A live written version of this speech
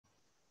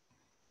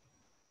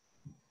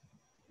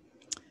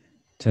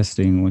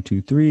Testing 1,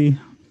 2, 3.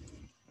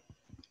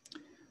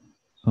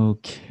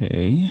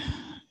 Okay.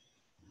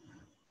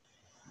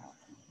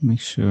 Make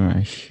sure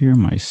I hear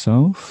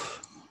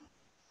myself.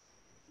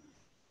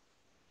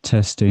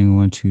 Testing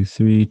 1, 2,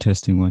 3.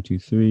 Testing 1, 2,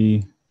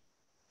 3.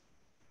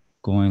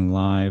 Going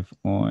live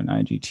on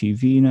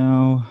IGTV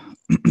now.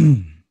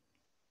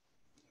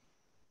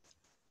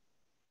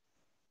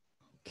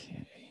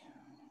 Okay.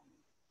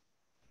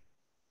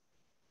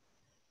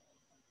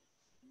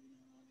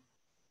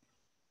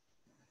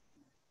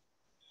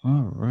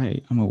 All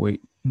right. I'm gonna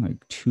wait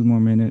like 2 more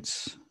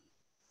minutes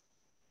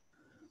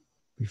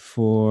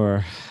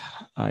before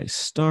I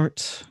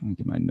start. Let me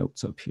get my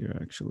notes up here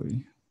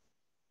actually.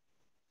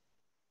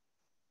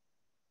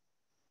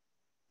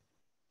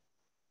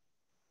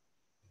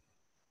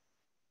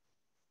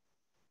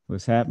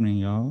 What's happening,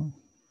 y'all?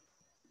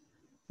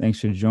 Thanks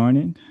for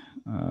joining.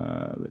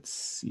 Let's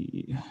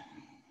see.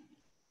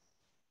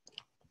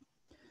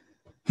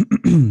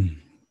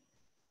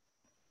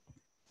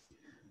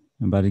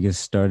 I'm about to get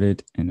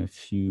started in a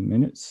few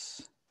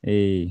minutes.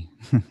 Hey,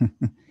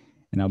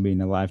 and I'll be in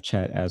the live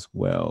chat as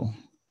well.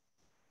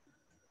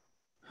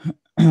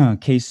 In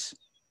case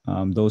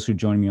those who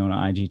join me on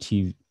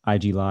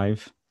IG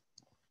Live,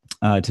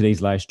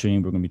 today's live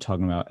stream, we're going to be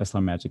talking about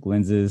SLR Magic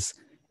lenses,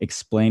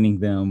 explaining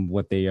them,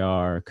 what they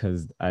are,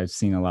 because I've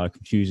seen a lot of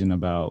confusion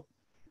about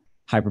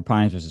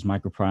hyperprimes versus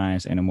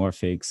microprimes,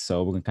 anamorphics.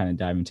 So we're going to kind of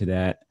dive into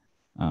that.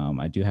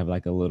 I do have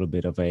like a little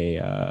bit of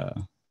a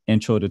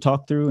intro to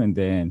talk through, and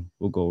then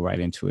we'll go right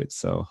into it.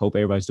 So hope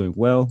everybody's doing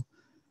well.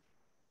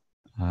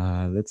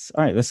 Let's say,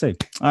 all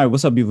right,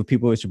 what's up, beautiful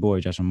people? It's your boy,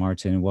 Joshua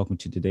Martin, and welcome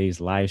to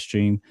today's live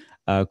stream.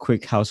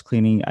 Quick house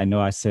cleaning. I know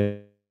I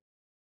said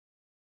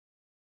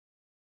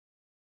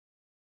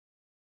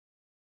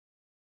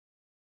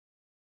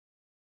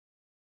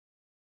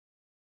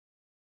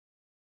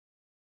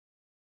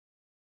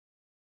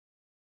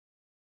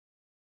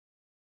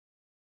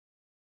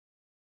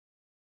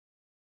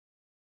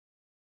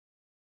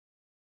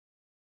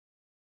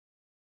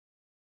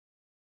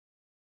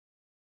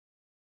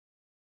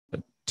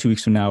two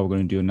weeks from now, we're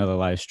going to do another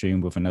live stream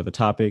with another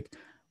topic.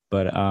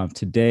 But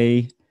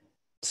today's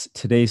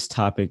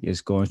topic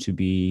is going to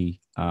be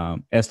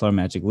SLR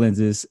Magic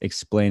lenses,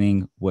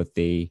 explaining what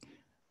kind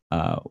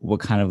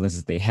of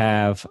lenses they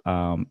have,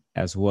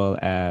 as well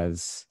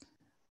as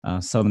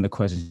some of the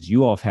questions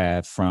you all have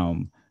had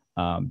from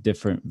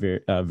different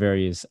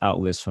various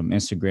outlets from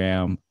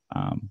Instagram,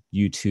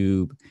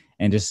 YouTube,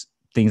 and just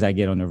things I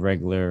get on the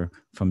regular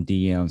from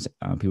DMs.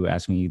 People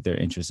ask me their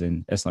interest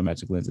in SLR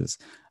Magic lenses.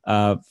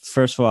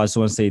 First of all, I just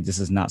want to say this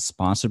is not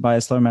sponsored by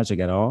SLR Magic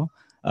at all.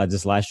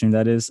 This live stream,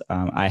 that is.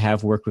 I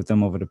have worked with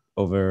them over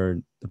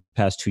the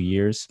past 2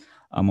 years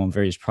on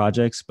various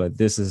projects, but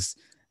this is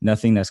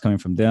nothing that's coming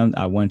from them.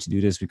 I wanted to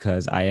do this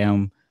because I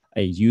am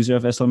a user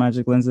of SLR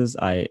Magic lenses.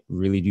 I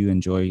really do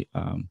enjoy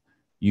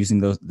using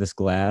this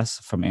glass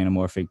from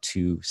anamorphic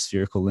to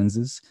spherical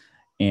lenses,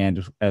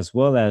 and as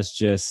well as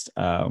just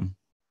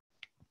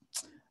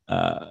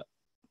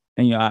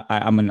and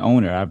I'm an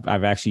owner.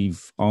 I've actually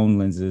owned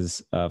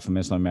lenses from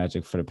SLR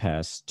Magic for the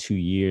past 2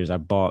 years. I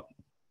bought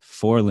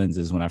 4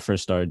 lenses when I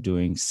first started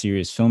doing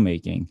serious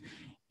filmmaking,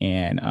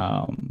 and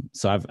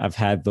so I've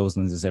had those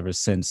lenses ever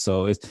since.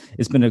 So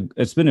it's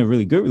been a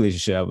really good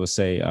relationship, I would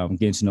say.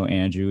 Getting to know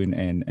Andrew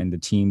and the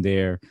team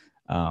there.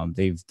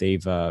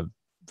 They've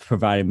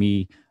provided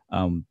me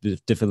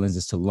different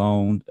lenses to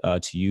loan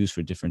to use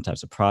for different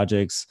types of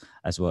projects,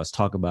 as well as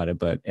talk about it.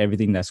 But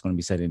everything that's going to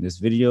be said in this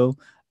video,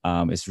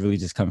 it's really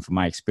just coming from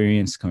my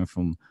experience, coming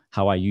from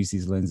how I use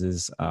these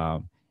lenses.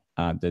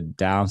 The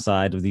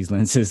downside of these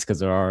lenses, because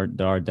there are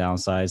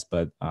downsides,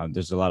 but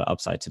there's a lot of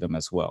upside to them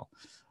as well.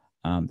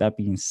 That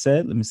being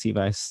said, let me see if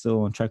I'm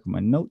still on track with my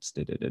notes.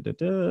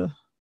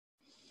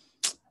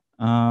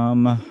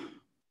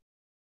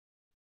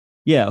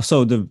 Yeah,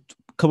 so the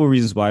couple of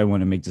reasons why I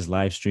want to make this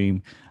live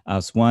stream.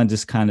 So one,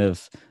 just kind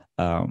of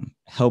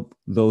help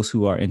those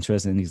who are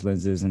interested in these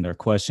lenses and their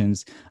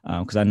questions,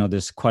 because I know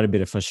there's quite a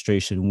bit of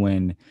frustration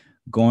when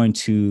going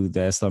to the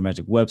SLR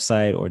Magic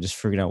website or just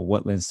figuring out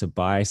what lens to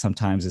buy.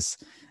 Sometimes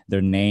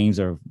their names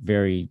are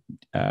very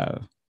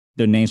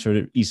their names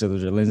for each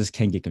of their lenses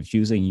can get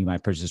confusing. You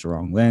might purchase the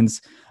wrong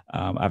lens.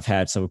 I've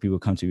had several people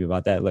come to me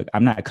about that. Look,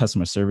 I'm not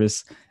customer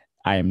service.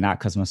 I am not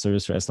customer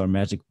service for SLR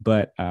Magic,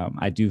 but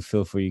I do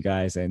feel for you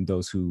guys and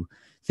those who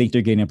think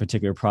they're getting a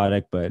particular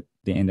product, but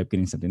they end up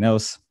getting something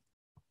else.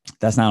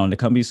 That's not on the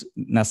company's,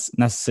 not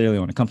necessarily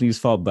on the company's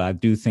fault, but I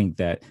do think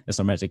that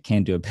SLR Magic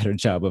can do a better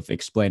job of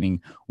explaining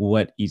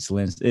what each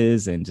lens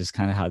is and just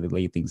kind of how they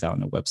lay things out on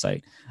the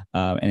website.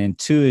 And then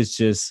 2 is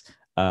just,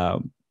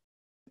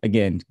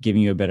 again,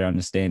 giving you a better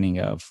understanding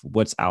of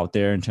what's out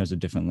there in terms of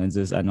different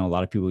lenses. I know a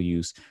lot of people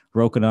use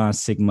Rokinon,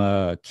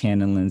 Sigma,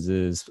 Canon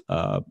lenses,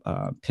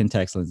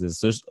 Pentax lenses.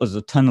 There's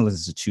a ton of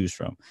lenses to choose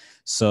from.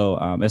 So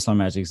SLR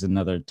Magic is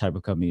another type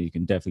of company you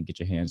can definitely get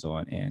your hands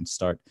on and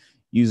start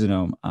using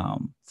them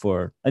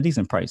for a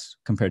decent price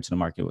compared to the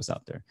market what's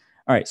out there.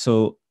 All right,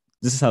 so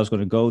this is how it's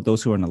going to go.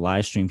 Those who are on the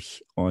live stream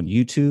on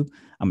YouTube,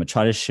 I'm going to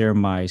try to share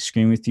my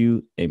screen with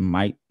you. It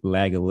might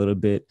lag a little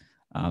bit,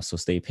 so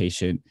stay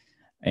patient.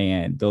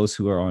 And those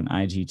who are on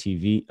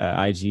IGTV,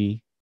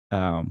 IG,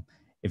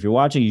 if you're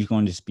watching, you're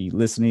going to just be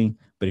listening.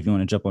 But if you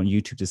want to jump on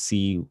YouTube to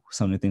see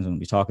some of the things I'm going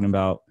to be talking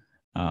about,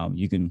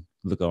 you can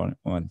look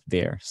on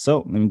there. So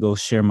let me go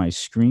share my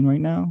screen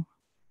right now.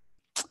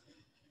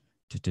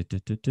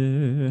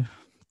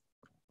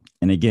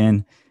 And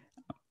again,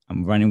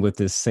 I'm running with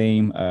this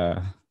same,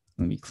 let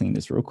me clean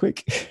this real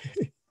quick.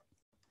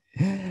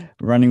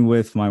 Running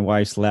with my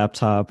wife's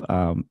laptop.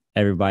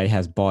 Everybody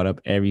has bought up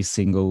every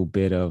single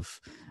bit of,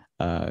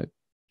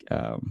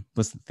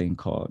 what's the thing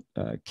called?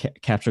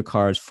 Capture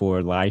cards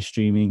for live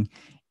streaming,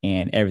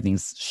 and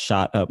everything's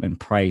shot up in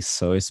price.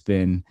 So it's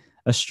been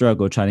a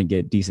struggle trying to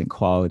get decent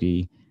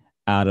quality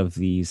out of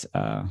these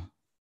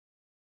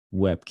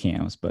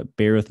webcams, but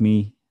bear with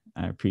me.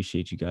 I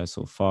appreciate you guys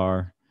so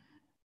far.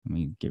 Let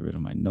me get rid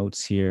of my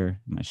notes here.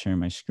 Am I sharing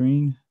my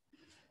screen?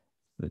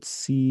 Let's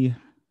see.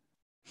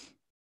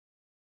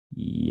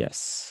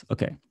 Yes.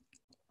 Okay.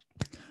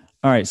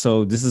 All right.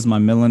 So this is my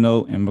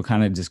Milanote, and we'll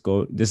kind of just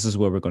go. This is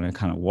where we're going to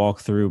kind of walk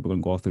through. We're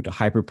going to go through the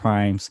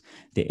hyperprimes,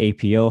 the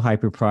APO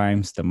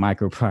hyperprimes, the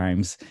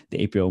microprimes,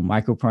 the APO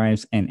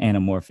microprimes, and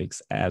anamorphics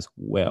as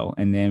well.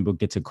 And then we'll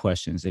get to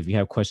questions. If you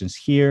have questions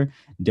here,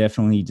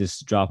 definitely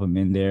just drop them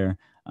in there.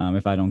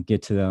 If I don't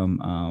get to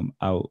them,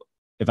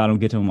 if I don't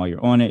get to them while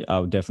you're on it,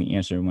 I'll definitely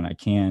answer them when I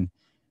can.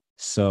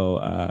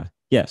 So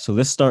yeah, so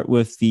let's start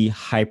with the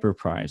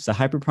hyperprimes. The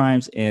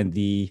hyperprimes and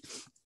the,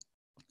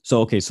 so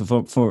okay, so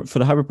for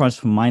the hyperprimes,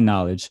 from my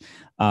knowledge,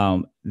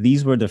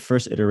 these were the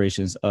first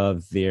iterations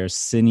of their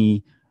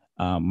Cine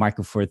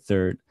Micro Four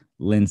Third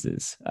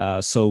lenses.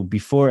 So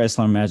before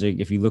SLR Magic,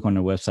 if you look on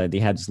their website, they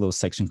had this little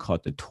section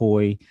called the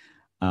toy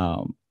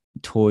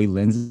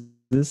lenses.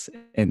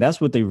 And that's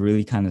what they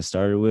really kind of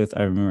started with.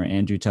 I remember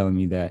Andrew telling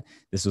me that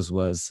this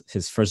was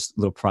his first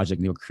little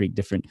project. They would create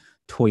different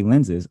toy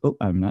lenses. Oh,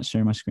 I'm not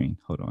sharing my screen.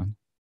 Hold on.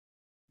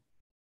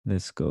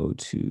 Let's go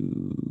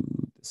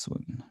to this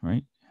one,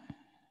 right?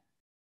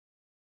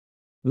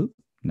 Oop,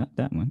 not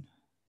that one.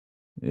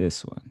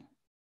 This one.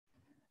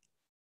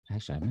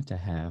 Actually, I meant to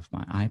have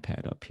my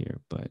iPad up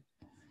here, but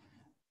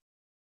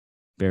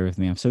bear with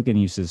me. I'm still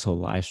getting used to this whole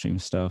live stream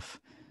stuff.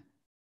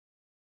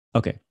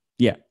 Okay.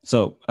 Yeah.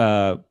 So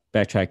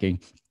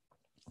backtracking.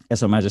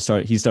 So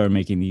Magic he started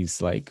making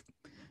these like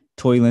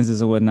toy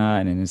lenses and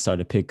whatnot, and then it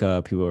started to pick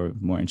up. People were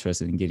more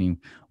interested in getting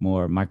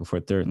more Micro Four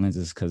Third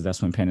lenses, because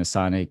that's when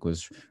Panasonic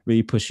was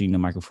really pushing the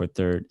Micro Four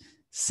Third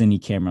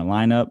Cine camera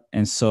lineup.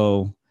 And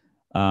so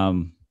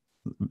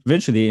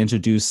eventually they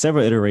introduced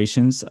several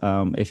iterations.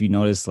 If you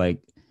notice,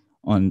 like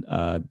on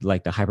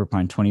like the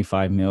Hyperprime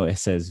 25 mil, it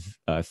says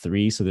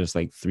 3. So there's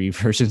like 3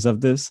 versions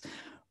of this.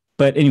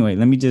 But anyway,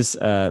 let's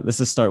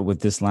just start with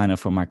this lineup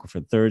for Micro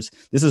Four Thirds.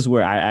 This is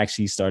where I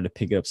actually started to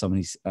pick up some of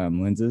these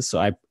lenses. So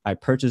I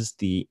purchased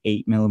the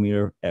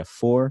 8mm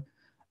f4.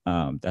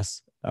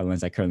 That's a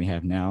lens I currently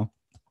have now.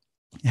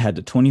 It had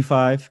the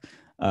 25,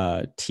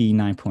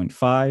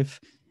 T9.5,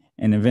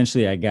 and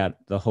eventually I got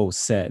the whole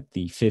set,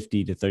 the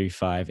 50 to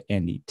 35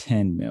 and the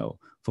 10 mil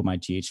for my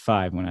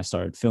GH5 when I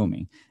started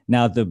filming.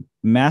 Now the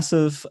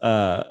massive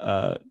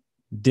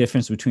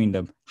difference between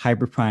the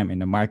hyperprime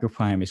and the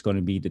microprime is going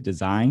to be the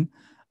design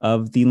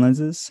of the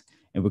lenses,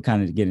 and we'll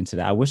kind of get into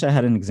that. I wish I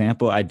had an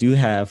example. I do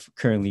have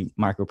currently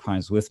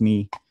microprimes with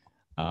me,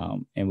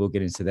 and we'll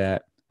get into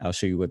that. I'll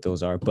show you what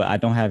those are, but I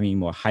don't have any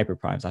more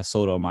hyperprimes. I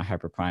sold all my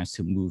hyperprimes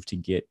to move to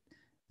get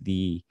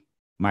the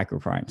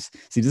microprimes.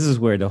 See, this is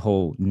where the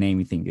whole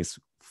naming thing is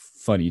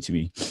funny to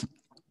me.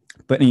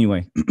 But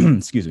anyway,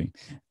 excuse me.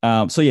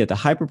 So yeah, the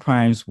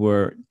hyperprimes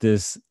were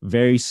this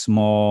very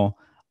small,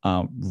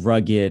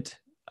 rugged,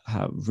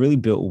 really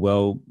built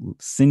well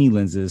Cine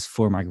lenses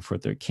for Micro Four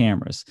Third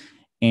cameras.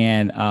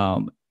 And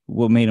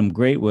what made them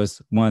great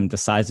was, 1, the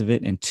size of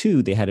it, and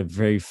 2, they had a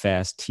very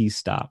fast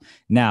T-stop.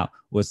 Now,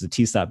 was the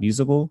T-stop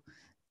usable?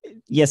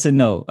 Yes and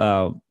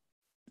no.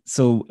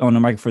 So on the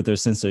Micro Four Third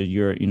sensor,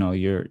 you're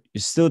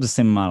still the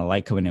same amount of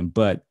light coming in,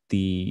 but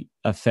the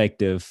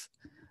effective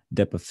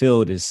depth of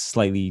field is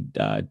slightly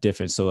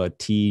different. So a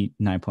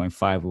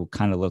T9.5 will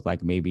kind of look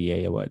like maybe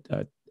a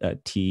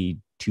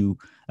T2,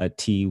 a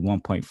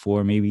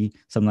T1.4, maybe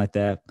something like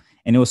that.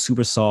 And it was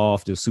super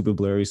soft, it was super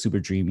blurry, super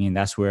dreamy. And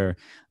that's where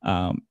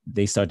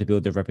they started to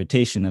build their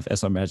reputation of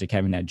SLR Magic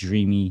having that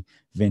dreamy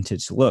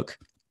vintage look.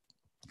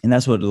 And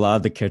that's what a lot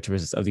of the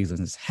characteristics of these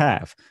lenses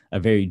have, a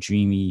very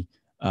dreamy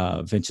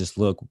vintage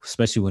look,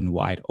 especially when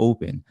wide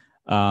open.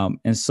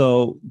 And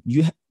so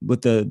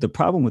with the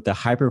problem with the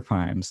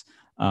hyperprimes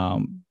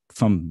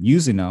from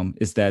using them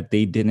is that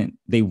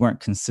they weren't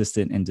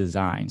consistent in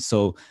design.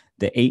 So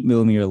the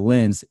 8mm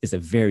lens is a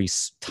very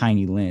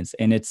tiny lens,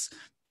 and it's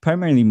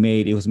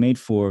primarily it was made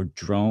for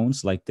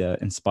drones like the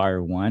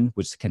Inspire 1,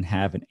 which can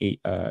have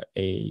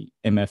a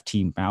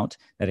MFT mount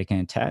that it can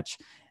attach.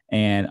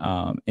 And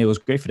it was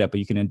great for that, but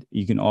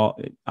you can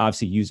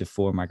obviously use it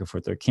for Micro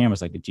Four Third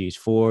cameras like the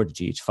GH4, the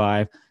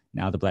GH5,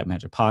 now the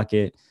Blackmagic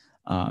Pocket.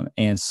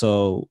 And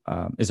so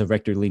it's a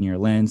rectilinear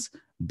lens,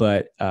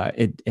 but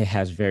it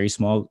has very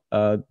small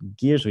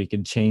gears where you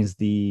can change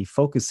the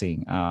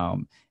focusing,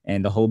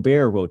 and the whole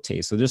barrel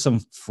rotates. So there's some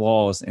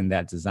flaws in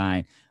that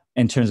design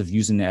in terms of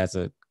using it as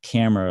a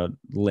camera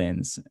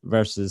lens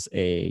versus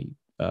a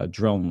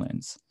drone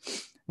lens.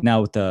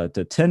 Now with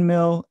the 10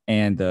 mil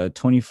and the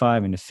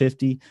 25 and the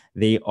 50,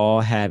 they all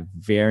had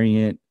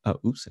variant.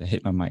 Oops, I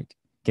hit my mic.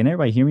 Can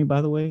everybody hear me,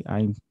 by the way?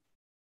 I'm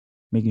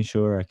making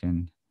sure I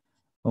can.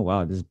 Oh,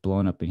 wow, this is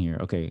blowing up in here.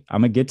 Okay,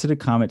 I'm going to get to the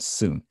comments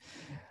soon.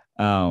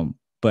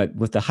 But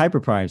with the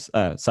hyperprimes,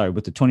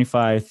 with the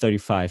 25,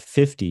 35,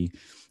 50,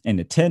 and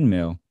the 10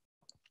 mil,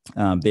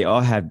 they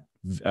all have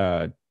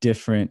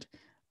different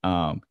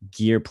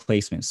gear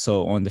placements.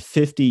 So on the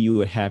 50, you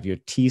would have your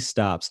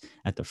T-stops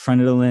at the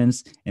front of the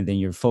lens and then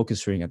your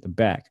focus ring at the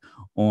back.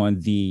 On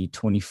the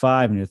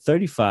 25 and the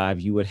 35,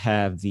 you would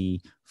have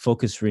the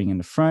focus ring in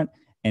the front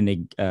and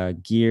the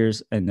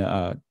gears and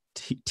the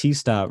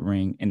T-stop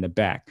ring in the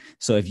back.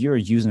 So if you're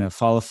using a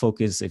follow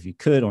focus, if you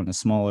could, on a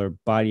smaller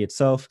body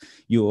itself,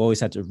 you always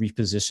have to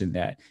reposition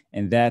that.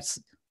 And that's,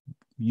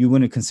 you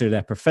wouldn't consider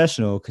that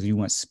professional because you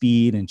want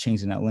speed and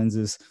changing out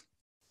lenses.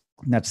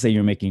 Not to say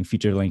you're making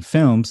feature-length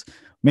films,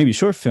 maybe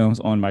short films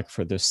on Micro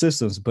Four Thirds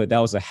systems, but that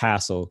was a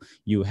hassle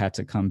you had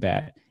to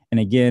combat. And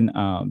again,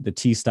 the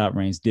T-stop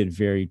range did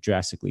vary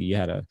drastically. You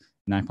had a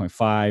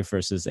 9.5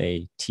 versus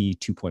a T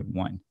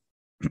 2.1.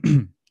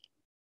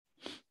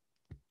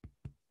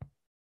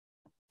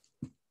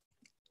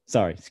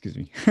 Sorry, excuse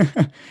me.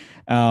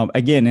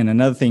 Again, and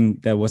another thing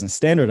that wasn't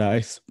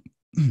standardized,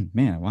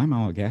 man, why am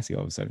I all gassy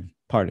all of a sudden?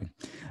 Pardon.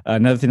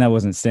 Another thing that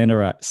wasn't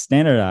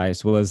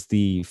standardized was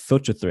the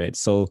filter thread.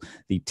 So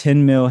the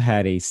 10 mil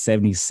had a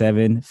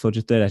 77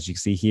 filter thread, as you can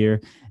see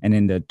here, and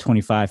then the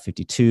 25,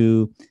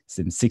 52,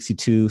 and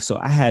 62. So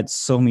I had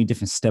so many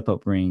different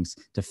step-up rings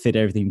to fit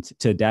everything,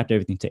 to adapt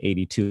everything to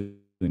 82,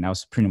 and that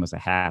was pretty much a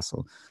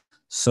hassle.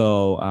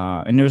 So,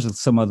 and there's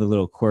some other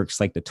little quirks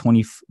like the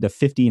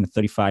 50 and the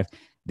 35.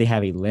 They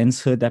have a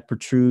lens hood that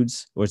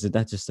protrudes, or is it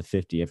that just the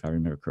 50, if I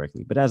remember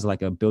correctly? But that's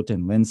like a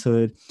built-in lens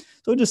hood.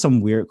 So just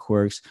some weird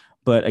quirks.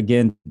 But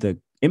again, the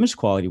image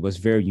quality was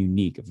very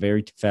unique, a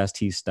very fast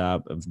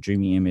T-stop, of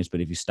dreamy image.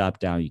 But if you stop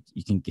down,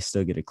 you can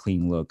still get a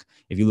clean look.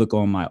 If you look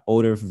on my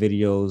older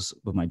videos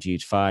with my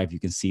GH5, you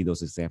can see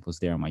those examples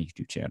there on my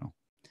YouTube channel.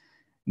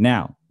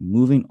 Now,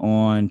 moving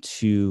on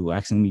to,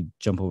 actually, let me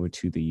jump over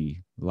to the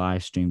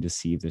live stream to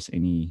see if there's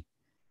any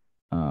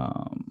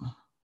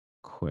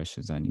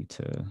questions I need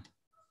to,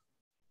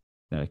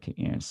 that I can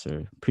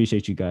answer.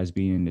 Appreciate you guys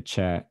being in the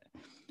chat.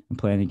 I'm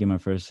planning to get my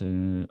first,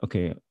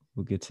 okay,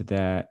 we'll get to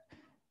that.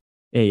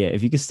 Yeah,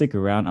 if you can stick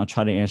around, I'll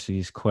try to answer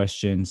these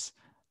questions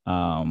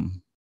as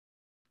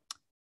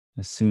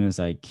soon as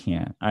I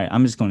can. All right,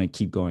 I'm just going to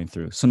keep going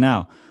through. So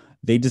now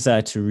they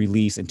decided to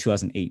release in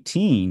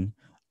 2018.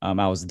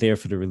 I was there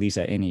for the release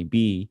at NAB.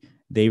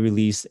 They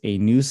released a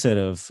new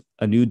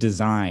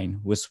design,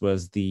 which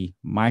was the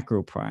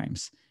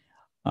microprimes.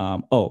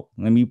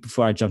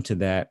 Before I jump to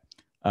that,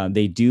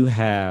 they do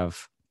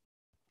have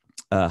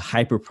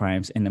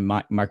hyperprimes in the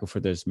Micro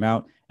Four Thirds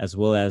mount, as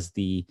well as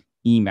the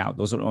E mount.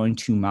 Those are the only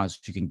two mounts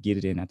you can get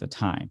it in at the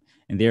time.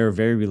 And they're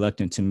very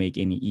reluctant to make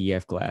any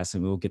EF glass.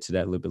 And we'll get to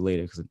that a little bit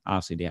later because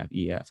obviously they have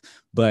EF.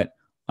 But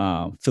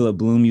Philip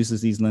Bloom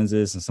uses these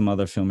lenses, and some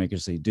other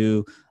filmmakers, they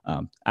do.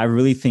 I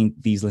really think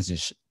these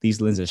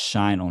lenses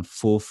shine on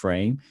full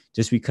frame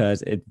just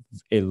because it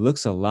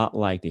looks a lot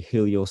like the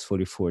Helios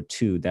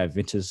 44-2, that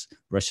vintage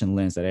Russian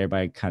lens that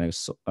everybody kind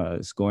of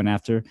is going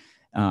after.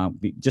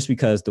 Just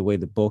because the way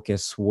the bokeh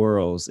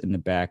swirls in the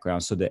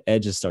background, so the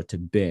edges start to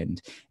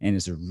bend, and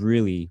it's a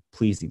really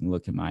pleasing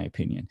look in my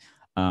opinion.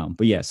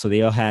 But yeah, so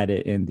they all had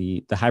it in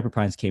the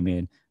hyperprimes came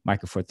in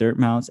Micro Four Thirds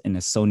mounts and a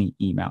Sony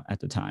E mount at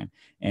the time.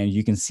 And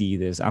you can see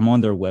this, I'm on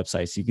their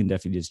website, so you can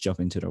definitely just jump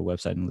into their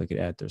website and look at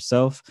it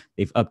themselves.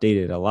 They've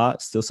updated a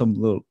lot, still some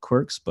little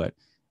quirks, but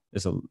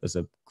it's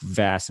a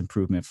vast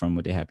improvement from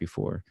what they had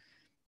before.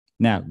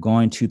 Now,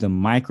 going to the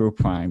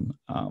microprime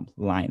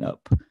lineup.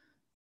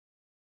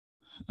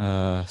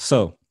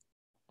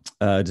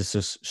 Just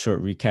a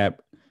short recap.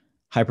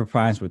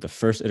 Hyperprimes were the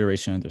first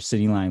iteration of their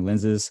city line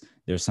lenses.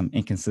 There's some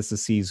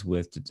inconsistencies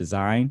with the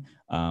design,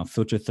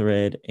 filter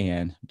thread,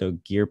 and the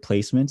gear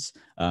placements.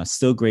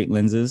 Still great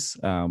lenses,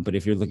 but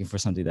if you're looking for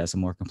something that's a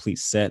more complete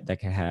set that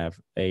can have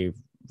a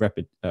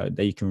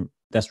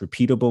that's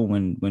repeatable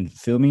when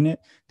filming it,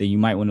 then you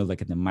might want to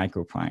look at the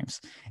microprimes.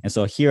 And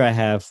so here I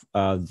have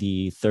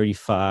the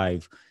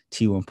 35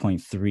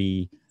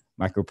 T1.3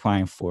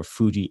 microprime for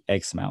Fuji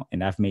X mount,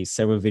 and I've made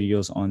several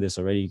videos on this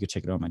already. You can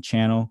check it out on my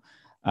channel.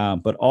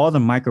 But all the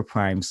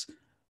microprimes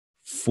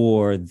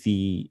for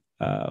the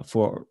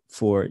for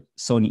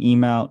Sony E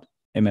mount,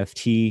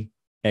 MFT,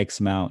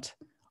 X mount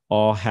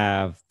all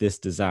have this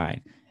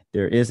design.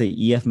 There is a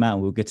EF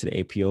mount. We'll get to the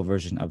APO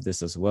version of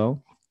this as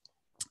well.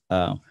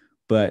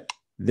 But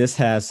this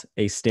has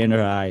a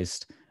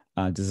standardized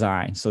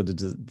design. So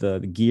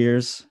the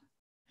gears,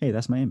 hey,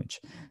 that's my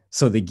image.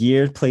 So the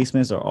gear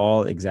placements are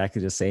all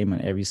exactly the same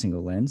on every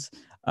single lens.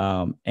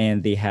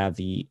 And they have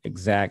the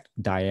exact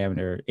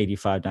diameter,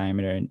 85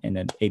 diameter and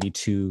an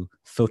 82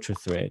 filter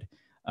thread.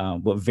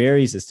 What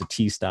varies is the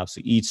T-stop.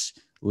 So each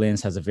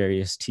lens has a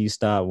various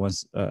T-stop.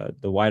 Once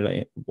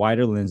the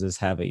wider lenses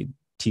have a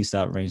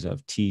T-stop range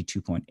of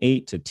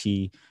T2.8 to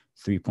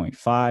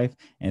T3.5,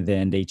 and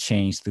then they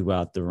change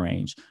throughout the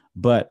range.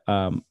 But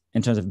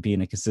in terms of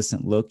being a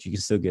consistent look, you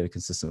can still get a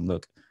consistent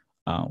look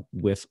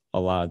with a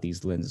lot of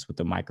these lenses with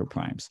the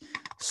microprimes.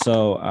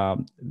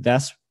 So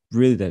that's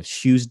really the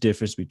huge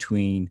difference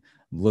between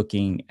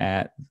looking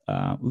at,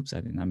 oops, I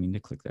did not mean to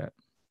click that,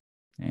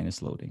 and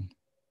it's loading.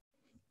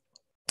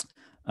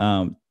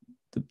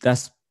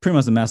 That's pretty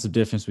much the massive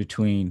difference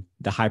between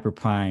the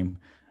hyperprime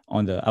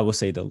on the, I would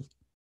say the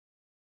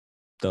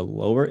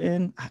lower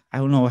end. I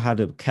don't know how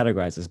to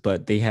categorize this,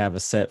 but they have a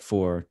set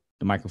for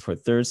the Micro Four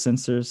Thirds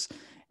sensors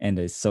and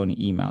the Sony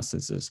E-mount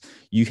sensors.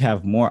 You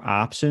have more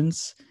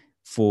options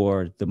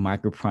for the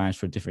microprimes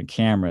for different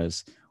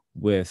cameras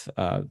with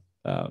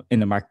in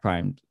the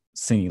microprime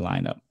cine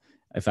lineup,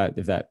 if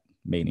that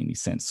made any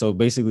sense. So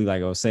basically,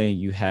 like I was saying,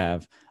 you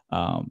have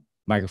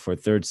Micro Four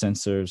Third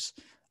sensors,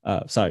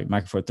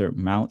 Micro Four Third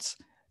mounts,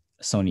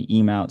 Sony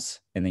E mounts,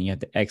 and then you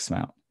have the X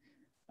mount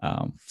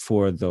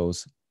for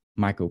those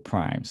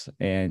microprimes.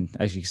 And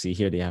as you can see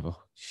here, they have a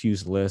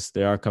huge list.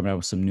 They are coming out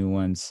with some new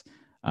ones.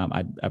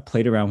 I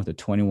played around with the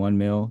 21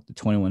 mil. The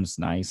 21 is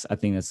nice. I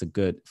think that's a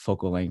good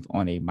focal length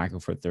on a Micro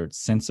Four Thirds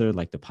sensor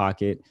like the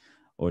Pocket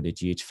or the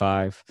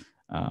GH5.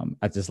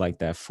 I just like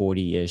that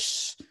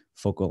 40-ish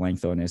focal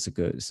length on it.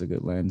 It's a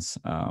good lens.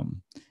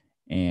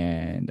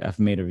 And I've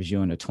made a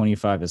review on the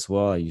 25 as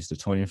well. I used the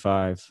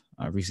 25.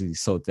 I recently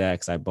sold that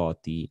because I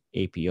bought the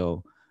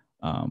APO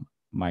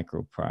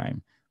micro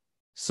prime.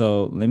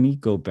 So let me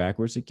go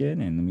backwards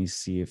again and let me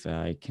see if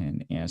I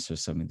can answer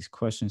some of these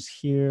questions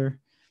here.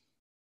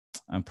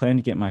 I'm planning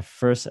to get my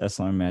first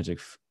SLR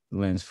Magic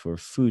lens for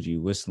Fuji.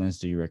 Which lens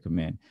do you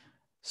recommend?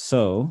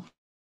 So,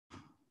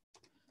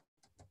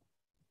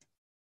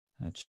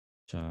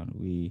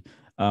 John,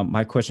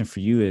 my question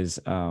for you is,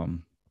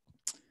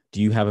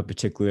 do you have a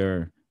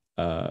particular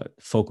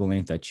focal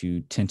length that you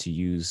tend to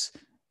use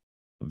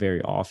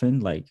very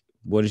often? Like,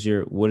 what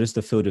is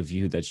the field of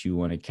view that you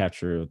want to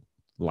capture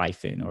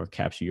life in or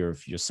capture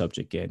your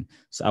subject in?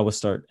 So I would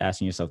start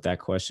asking yourself that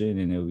question,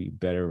 and it'll be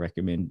better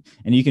recommend.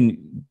 And you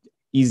can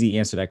easily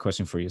answer that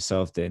question for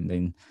yourself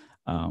then.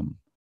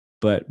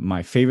 But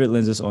my favorite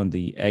lenses on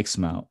the X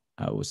mount,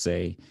 I would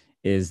say,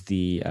 is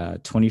the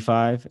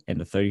 25 and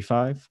the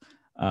 35.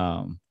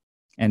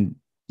 And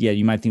yeah,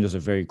 you might think those are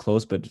very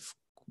close, but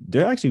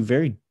they're actually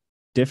very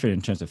different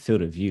in terms of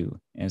field of view.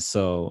 And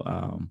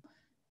so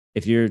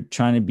if you're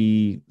trying to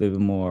be a little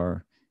bit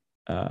more,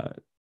 I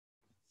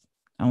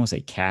don't want to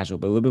say casual,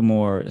 but a little bit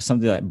more,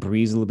 something that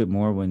breathes a little bit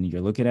more when you're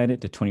looking at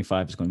it, the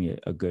 25 is going to be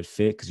a good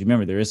fit. Because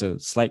remember, there is a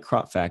slight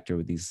crop factor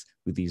with these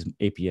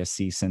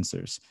APS-C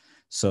sensors.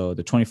 So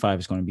the 25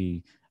 is going to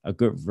be a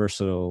good,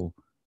 versatile,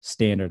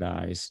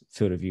 standardized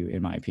field of view,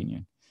 in my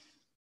opinion.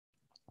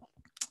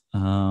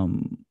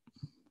 I'm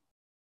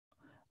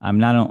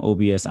not on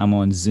OBS. I'm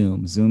on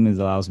Zoom. Zoom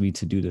allows me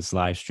to do this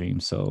live stream.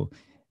 So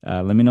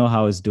let me know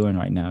how it's doing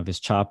right now. If it's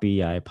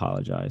choppy, I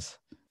apologize.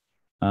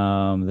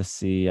 Let's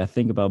see. I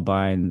think about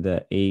buying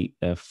the 8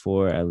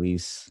 F4 at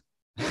least.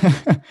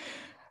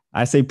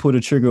 I say pull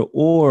the trigger,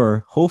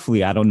 or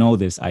hopefully, I don't know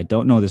this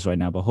right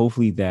now, but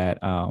hopefully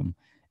that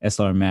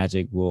SLR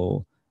Magic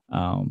will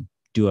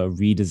do a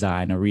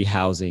redesign, a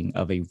rehousing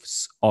of a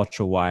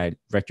ultra wide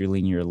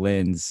rectilinear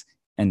lens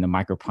and the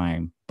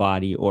microprime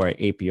body or an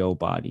APO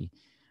body.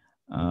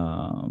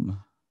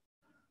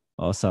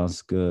 All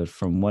sounds good.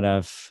 From what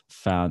I've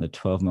found, the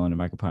 12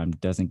 millimeter microprime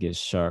doesn't get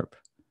sharp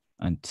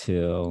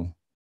until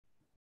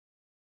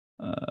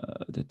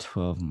the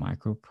 12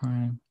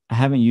 microprime. I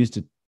haven't used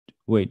it.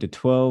 Wait, the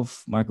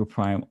 12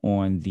 microprime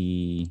on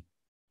the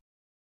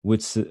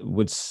what's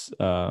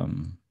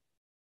on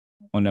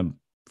the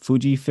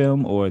Fuji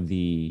film or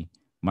the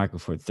Micro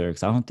Four Third?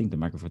 Because I don't think the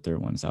Micro Four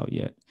Third one's out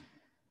yet.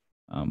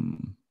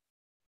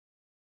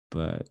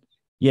 But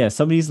yeah,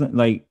 some of these,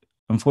 like,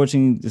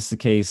 unfortunately, this is the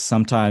case.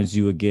 Sometimes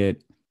you would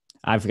get,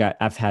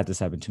 I've had this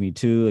happen to me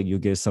too. Like, you'll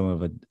get some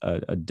of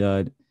a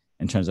dud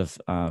in terms of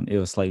it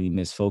was slightly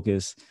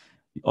misfocused.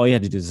 All you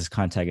have to do is just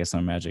contact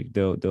SLR Magic.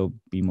 They'll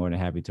be more than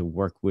happy to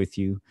work with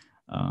you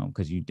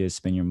because you did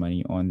spend your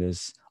money on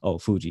this. Oh,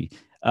 Fuji.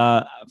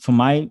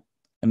 For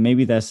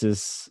maybe that's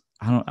just,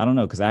 I don't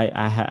know, because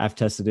I've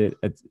tested it.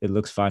 It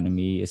looks fine to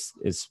me.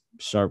 It's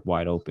sharp,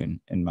 wide open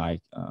in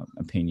my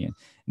opinion.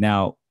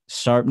 Now,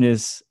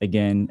 sharpness,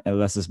 again,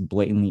 unless it's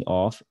blatantly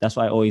off. That's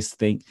why I always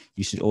think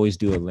you should always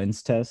do a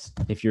lens test.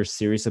 If you're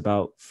serious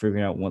about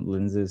figuring out what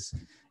lenses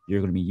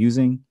you're going to be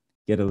using,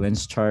 get a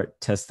lens chart,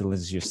 test the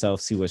lenses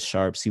yourself, see what's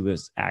sharp, see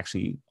what's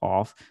actually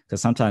off. Because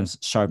sometimes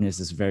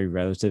sharpness is very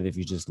relative if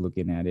you're just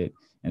looking at it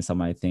and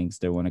somebody thinks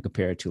they want to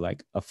compare it to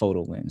like a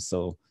photo lens.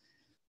 So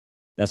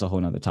that's a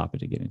whole nother topic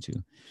to get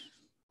into.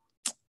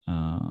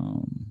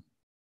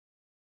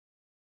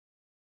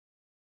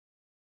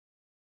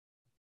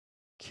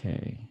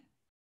 Okay.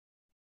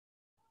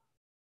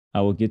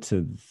 I will get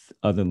to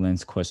other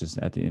lens questions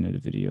at the end of the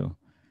video.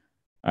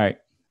 All right.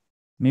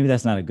 Maybe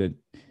that's not a good.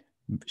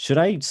 Should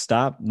I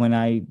stop when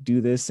I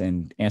do this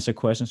and answer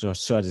questions, or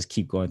should I just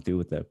keep going through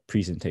with the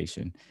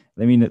presentation?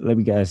 Let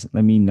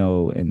me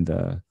know in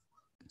the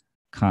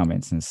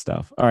comments and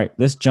stuff. All right,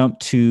 let's jump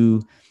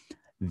to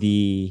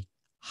the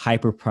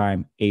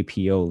hyperprime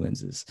APO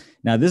lenses.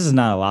 Now, this is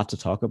not a lot to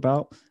talk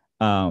about.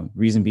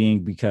 Reason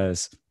being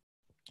because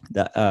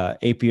the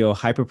APO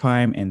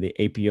hyperprime and the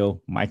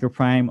APO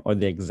microprime are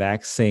the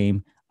exact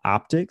same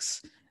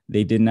optics.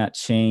 They did not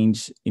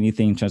change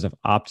anything in terms of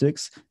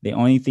optics. The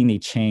only thing they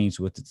changed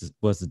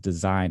was the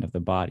design of the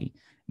body.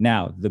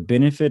 Now, the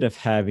benefit of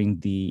having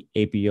the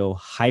APO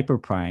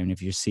hyperprime,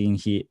 if you're seeing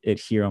it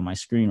here on my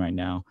screen right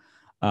now,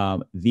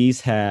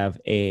 these have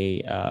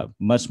a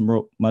much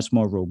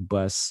more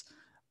robust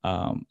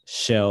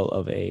shell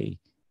of a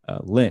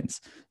lens.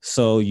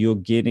 So you're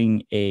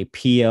getting a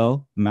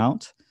PL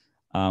mount,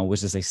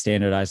 which is a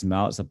standardized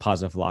mount. It's a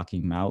positive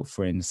locking mount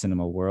for in the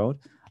cinema world.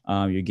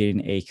 You're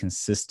getting a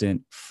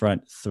consistent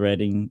front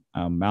threading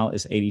mount.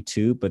 It's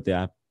 82, but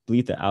I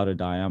believe the outer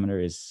diameter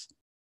is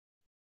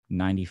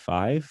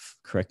 95.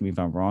 Correct me if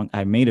I'm wrong.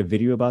 I made a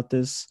video about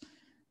this.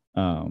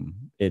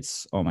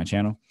 It's on my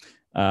channel.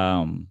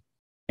 And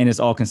it's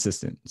all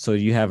consistent. So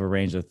you have a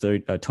range of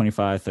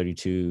 25,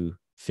 32,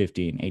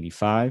 50, and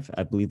 85.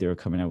 I believe they were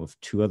coming out with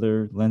 2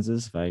 other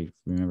lenses, if I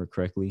remember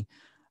correctly.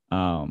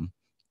 And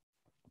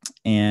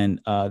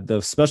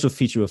the special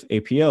feature of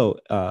APO,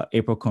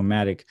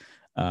 apochromatic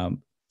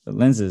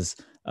lenses,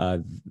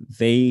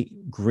 they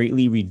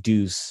greatly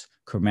reduce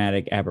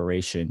chromatic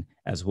aberration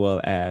as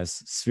well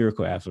as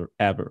spherical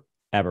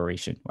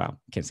aberration. Wow,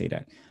 can't say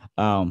that.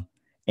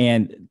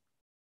 And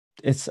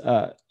it's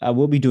I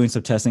will be doing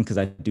some testing because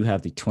I do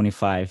have the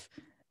 25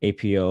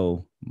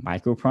 APO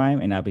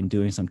microprime, and I've been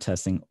doing some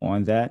testing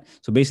on that.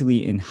 So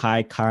basically, in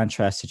high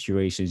contrast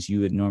situations, you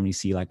would normally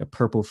see like a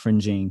purple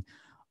fringing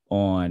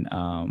on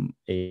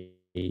a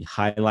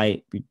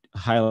highlight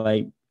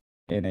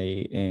and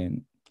a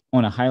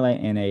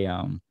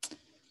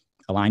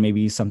line,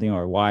 maybe something,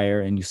 or a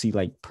wire, and you see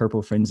like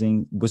purple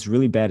fringing. What's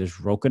really bad is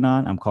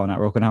Rokinon. I'm calling out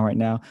Rokinon right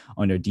now.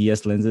 On their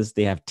DS lenses,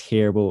 they have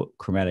terrible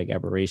chromatic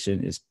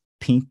aberration. It's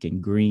pink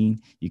and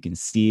green. You can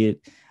see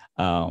it.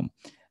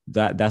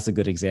 That's a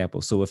good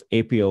example. So with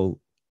APO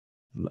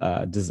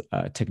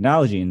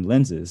technology and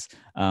lenses,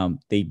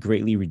 they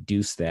greatly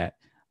reduce that.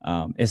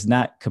 It's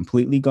not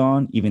completely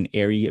gone. Even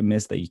area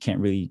mist that you can't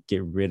really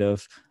get rid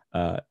of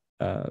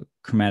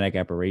chromatic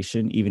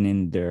aberration, even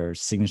in their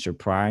signature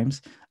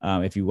primes.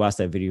 If you watch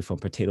that video from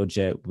Potato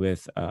Jet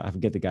with, I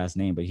forget the guy's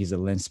name, but he's a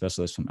lens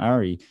specialist from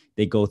Ari.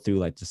 They go through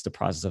like just the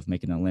process of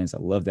making a lens. I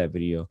love that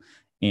video.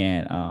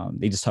 And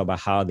they just talk about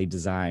how they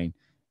design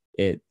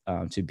it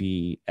to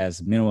be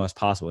as minimal as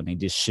possible. And they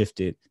just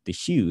shifted the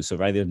hues. So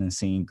rather than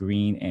seeing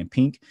green and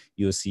pink,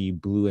 you'll see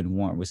blue and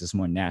warm, which is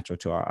more natural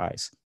to our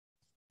eyes.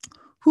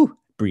 Whew,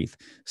 breathe.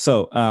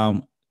 So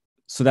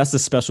that's the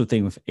special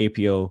thing with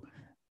APO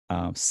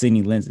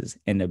cine lenses.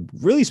 And the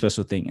really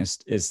special thing is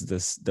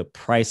the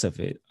price of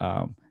it.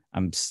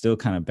 I'm still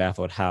kind of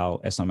baffled how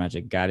SLR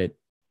Magic got it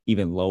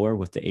even lower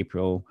with the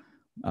APO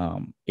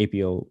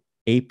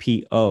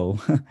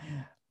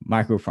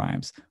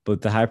microprimes,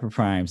 but the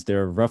hyperprimes,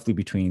 they're roughly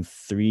between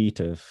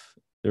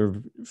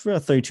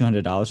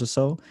 $3,200 or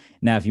so.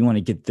 Now, if you want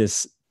to get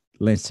this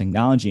lens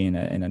technology in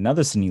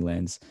another cine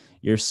lens,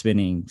 you're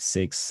spending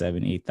 $6,000,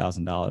 $7,000,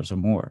 $8,000 or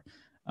more,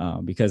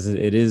 because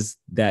it's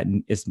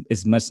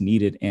much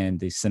needed in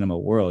the cinema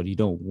world. You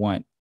don't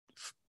want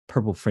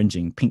purple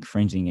fringing, pink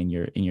fringing in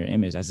your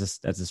image. That's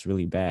just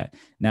really bad.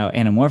 Now,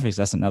 anamorphics,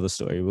 that's another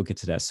story. We'll get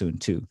to that soon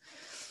too.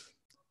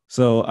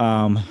 So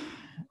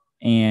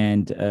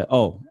and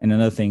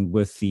another thing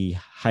with the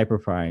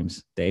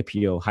hyperprimes, the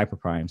APO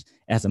hyperprimes,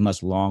 it has a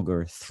much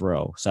longer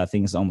throw. So I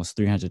think it's almost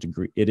 300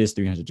 degrees. It is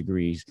 300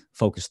 degrees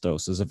focus throw.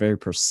 So it's a very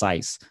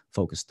precise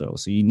focus throw.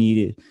 So you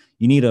need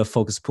a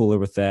focus puller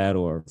with that,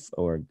 or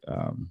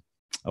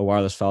a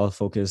wireless follow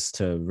focus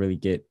to really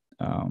get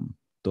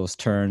those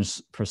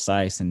turns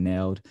precise and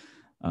nailed.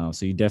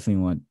 So you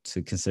definitely want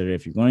to consider,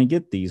 if you're going to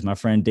get these. My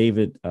friend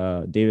David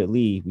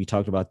Lee, we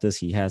talked about this.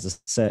 He has a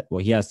set.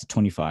 Well, he has the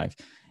 25.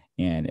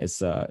 And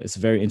it's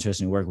very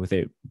interesting to work with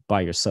it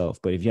by yourself.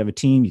 But if you have a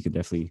team, you can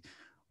definitely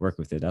work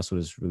with it. That's what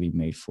it's really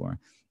made for.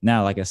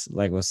 Now, like I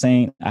was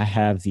saying, I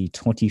have the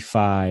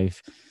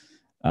 25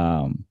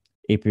 APO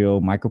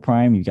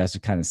microprime. You guys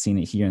have kind of seen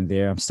it here and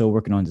there. I'm still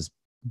working on this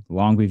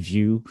long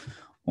review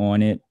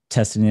on it,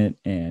 testing it,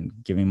 and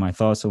giving my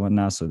thoughts and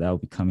whatnot. So that will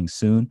be coming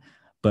soon.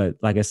 But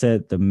like I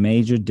said, the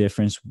major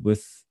difference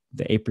with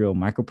the APO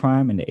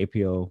microprime and the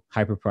APO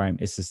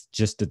hyperprime is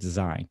just the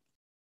design.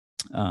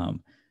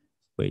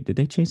 Wait, did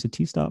they change the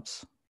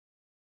T-stops?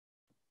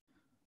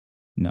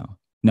 No.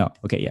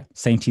 Okay, yeah,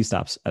 same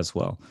T-stops as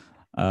well.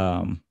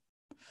 And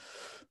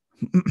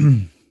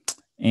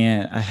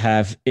I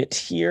have it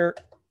here.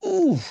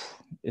 Ooh,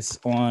 it's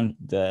on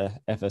the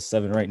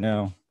FS7 right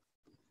now.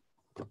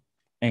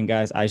 And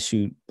guys, I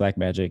shoot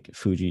Blackmagic,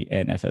 Fuji,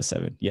 and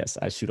FS7. Yes,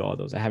 I shoot all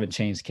those. I haven't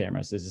changed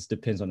cameras. It just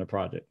depends on the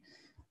project.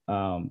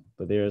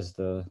 But there's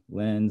the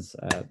lens,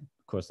 of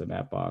course, the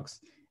matte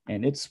box,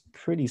 and it's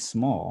pretty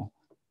small.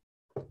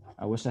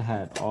 I wish I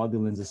had all the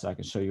lenses so I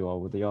could show you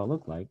all what they all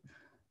look like,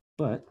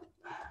 but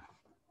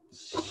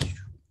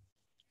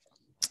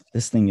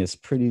this thing is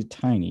pretty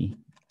tiny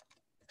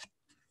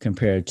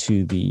compared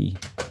to the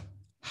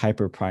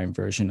hyper prime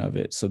version of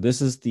it. So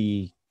this is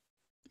the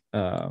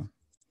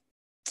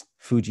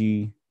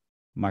Fuji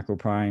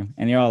microprime,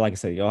 and they're all, like I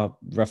said, y'all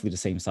roughly the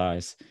same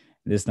size.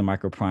 This is the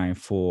microprime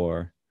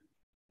for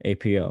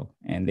APO,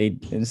 and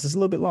this is a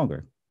little bit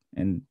longer,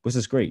 and which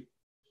is great.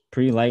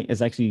 Pretty light.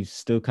 It's actually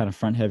still kind of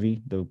front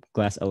heavy. The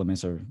glass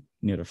elements are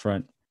near the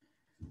front.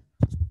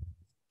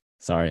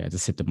 Sorry, I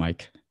just hit the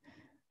mic.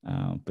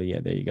 But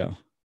yeah, there you go.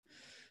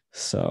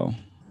 So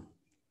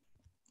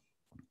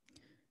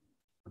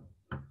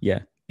yeah,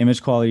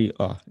 image quality.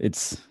 Oh,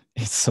 it's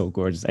so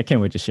gorgeous. I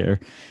can't wait to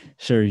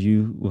share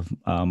you with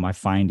my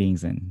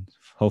findings and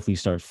hopefully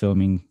start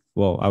filming.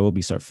 Well, I will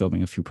start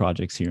filming a few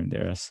projects here and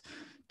there as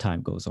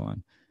time goes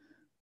on.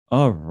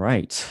 All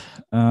right.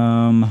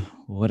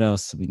 What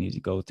else do we need to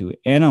go through?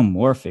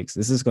 Anamorphics.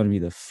 This is going to be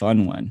the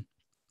fun one.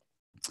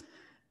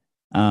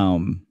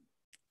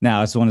 Now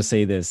I just want to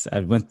say this.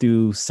 I went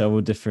through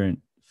several different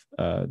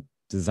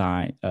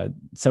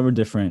several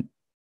different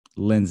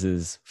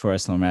lenses for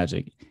SLR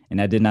Magic,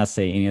 and I did not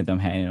say any of them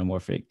had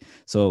anamorphic.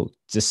 So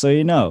just so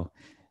you know,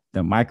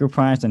 the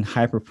microprimes and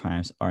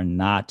hyperprimes are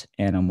not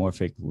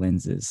anamorphic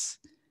lenses.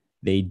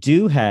 They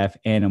do have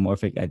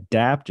anamorphic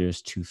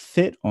adapters to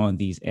fit on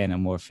these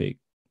anamorphic.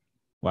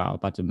 Wow,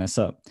 about to mess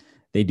up.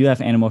 They do have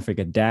anamorphic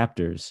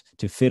adapters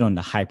to fit on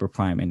the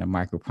hyperprime and the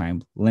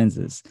microprime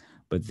lenses,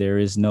 but there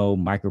is no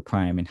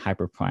microprime and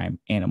hyperprime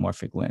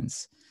anamorphic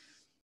lens.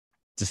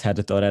 Just had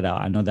to throw that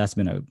out. I know that's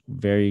been a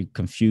very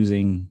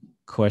confusing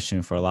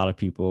question for a lot of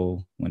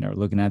people when they're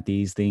looking at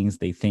these things.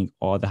 They think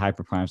all the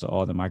hyperprimes or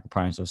all the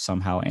microprimes are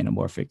somehow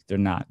anamorphic. They're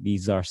not.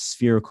 These are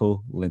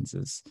spherical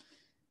lenses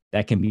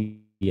that can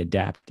be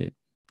adapted.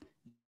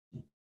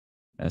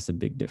 That's a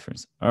big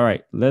difference. All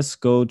right, let's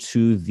go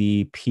to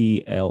the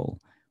PL133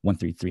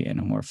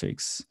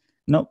 anamorphics.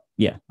 Nope.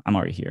 Yeah, I'm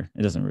already here.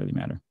 It doesn't really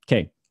matter.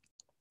 Okay.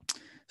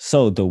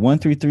 So the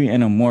 133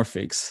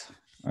 anamorphics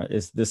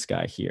is this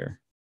guy here.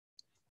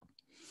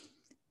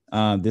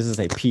 This is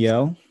a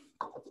PL.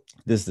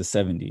 This is the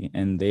 70,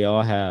 and they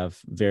all have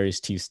various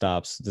T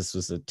stops. This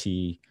was a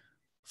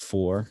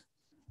T4.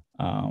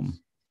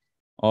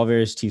 All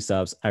various T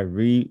stops. I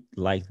really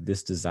like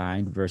this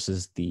design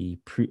versus the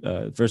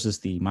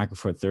Micro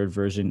Four Third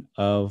version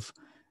of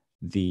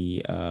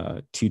the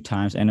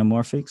 2x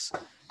anamorphics.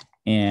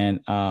 And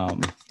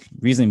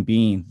reason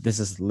being, this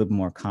is a little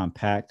more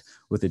compact.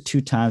 With the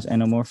 2x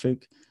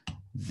anamorphic,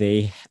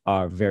 they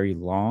are very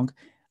long.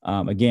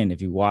 Again,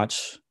 if you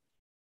watch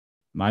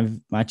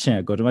my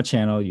channel, go to my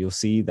channel, you'll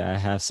see that I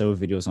have several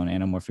videos on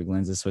anamorphic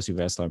lenses, especially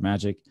with SLR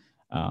Magic.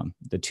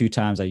 The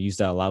 2x I use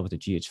that a lot with the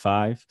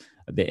GH5.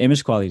 The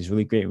image quality is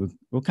really great.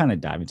 We'll kind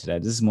of dive into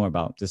that. This is more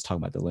about just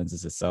talking about the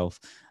lenses itself.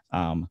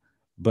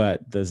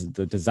 But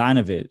the design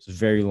of it is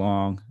very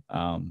long.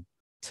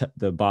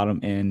 The bottom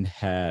end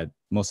had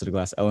most of the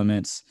glass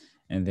elements,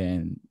 and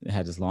then it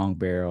had this long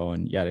barrel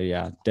and yada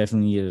yada.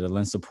 Definitely needed a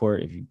lens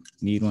support if you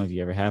need one, if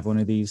you ever have one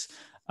of these.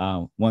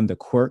 One of the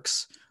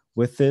quirks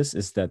with this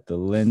is that the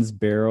lens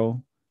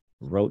barrel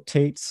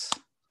rotates.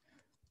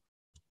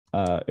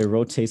 It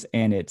rotates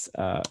and it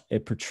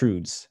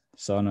protrudes.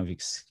 So I don't know if you,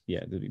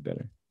 yeah, it'd be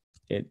better.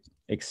 It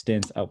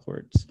extends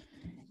upwards,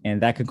 and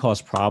that could cause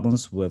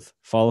problems with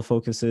follow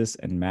focuses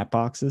and matte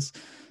boxes.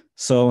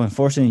 So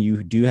unfortunately,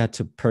 you do have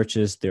to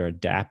purchase their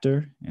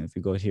adapter. And if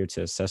you go here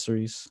to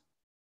accessories,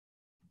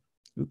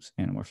 oops,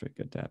 anamorphic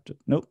adapter.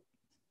 Nope.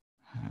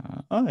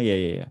 Oh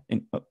yeah.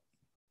 And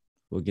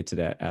we'll get to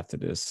that after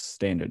this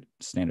standard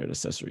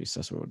accessories.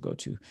 That's where we'll go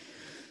to.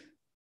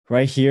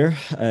 Right here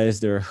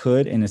is their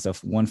hood, and it's a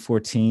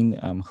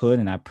 114 hood,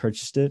 and I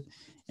purchased it.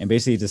 And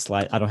basically, just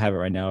slide. I don't have it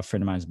right now. A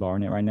friend of mine is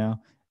borrowing it right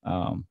now.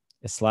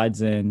 It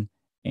slides in,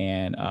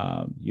 and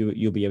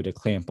you'll be able to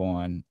clamp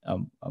on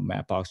a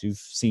matte box. You've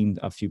seen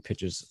a few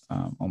pictures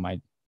on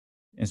my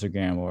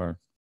Instagram or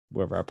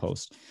wherever I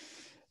post.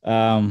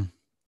 Now,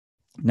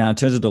 in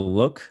terms of the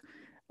look,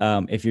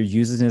 if you're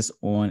using this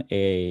on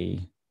a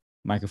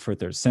Micro Four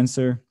Third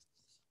sensor,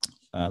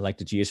 like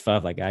the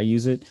GH5, like I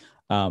use it,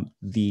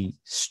 the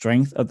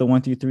strength of the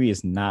 133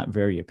 is not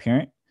very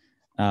apparent.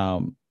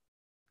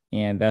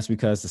 And that's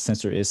because the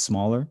sensor is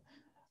smaller.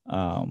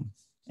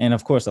 And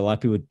of course, a lot of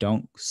people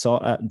don't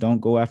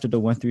go after the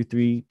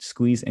 133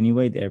 squeeze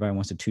anyway. Everybody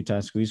wants a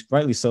 2x squeeze.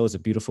 Rightly so, it's a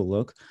beautiful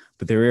look.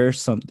 But there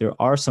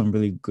are some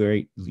really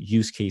great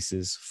use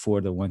cases for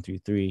the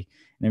 133.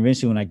 And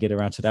eventually, when I get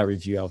around to that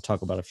review, I'll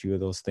talk about a few of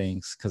those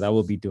things, because I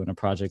will be doing a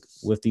project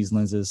with these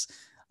lenses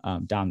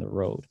down the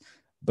road.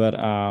 But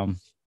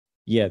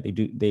yeah,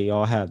 they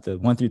all have the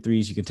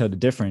 133s. You can tell the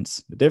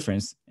difference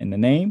in the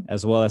name,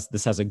 as well as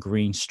this has a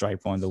green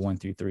stripe on the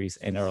 133s,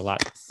 and they're a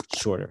lot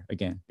shorter.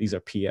 Again, these are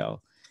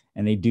PL.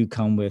 and they do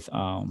come with,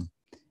 and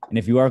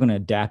if you are going to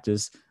adapt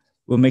this,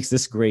 what makes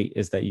this great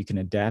is that you can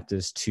adapt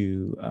this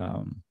to,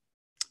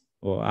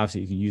 well,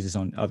 obviously you can use this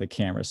on other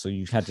cameras. So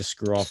you had to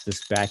screw off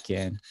this back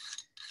end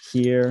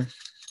here.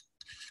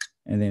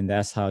 And then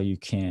that's how you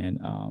can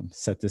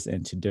set this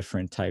into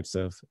different types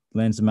of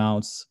lens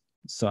mounts.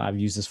 So I've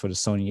used this for the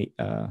Sony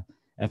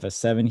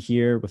FS7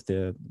 here with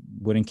the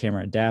wooden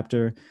camera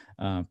adapter,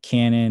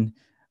 Canon,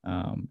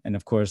 and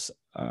of course,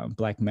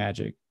 Black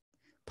Magic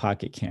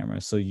pocket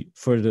camera. So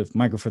for the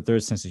Micro Four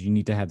Thirds sensors, you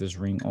need to have this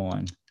ring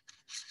on,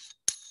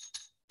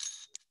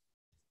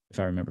 if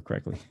I remember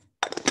correctly.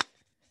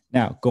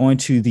 Now, going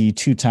to the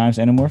 2x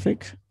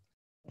anamorphic.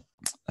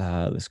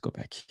 Let's go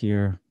back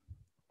here.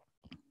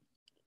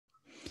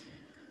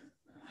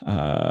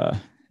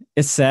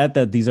 It's sad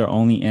that these are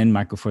only in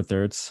Micro Four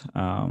Thirds.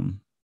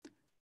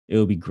 It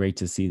would be great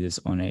to see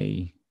this on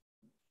a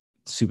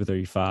Super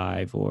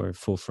 35 or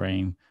full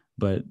frame,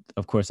 but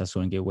of course that's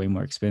going to get way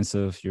more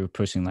expensive. You're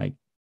pushing like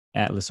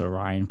Atlas or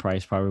Orion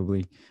price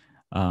probably.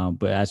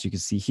 But as you can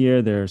see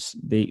here,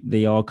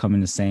 they all come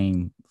in the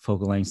same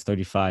focal lengths,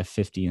 35,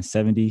 50, and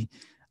 70.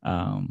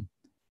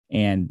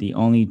 And the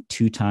only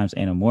 2x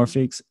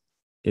anamorphics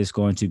is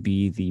going to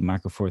be the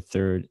Micro Four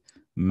Thirds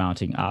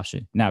mounting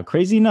option. Now,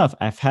 crazy enough,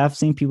 I have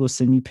seen people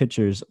send me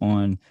pictures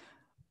on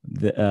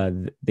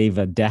they've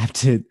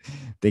adapted,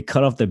 they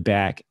cut off the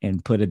back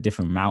and put a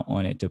different mount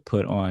on it to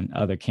put on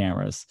other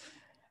cameras.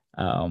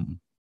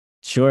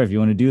 Sure, if you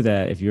want to do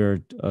that, if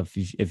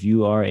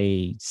you are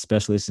a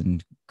specialist in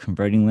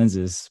converting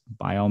lenses,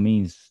 by all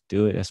means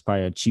do it. That's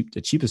probably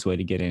the cheapest way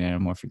to get an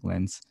anamorphic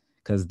lens,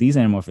 because these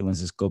anamorphic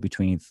lenses go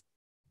between,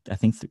 I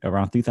think,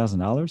 around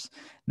 $3,000.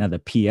 Now the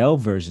PL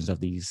versions of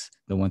these,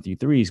 the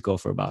 133s, go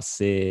for about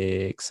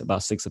six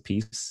a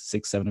piece,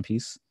 6-7 a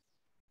piece.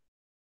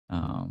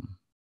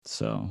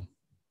 So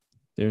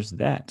there's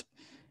that.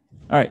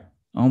 All right,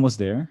 almost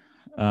there.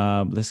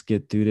 Let's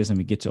get through this and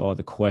we get to all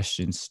the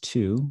questions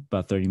too.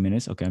 About 30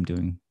 minutes. Okay, I'm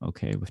doing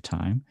okay with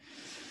time.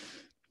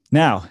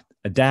 Now,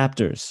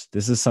 adapters.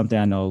 This is something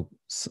I know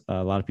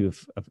a lot of people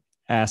have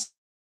asked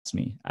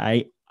me.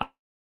 I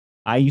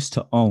used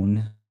to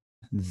own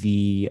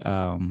the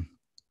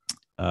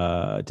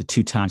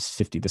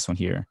 2x50, this one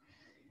here.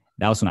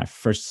 That was when I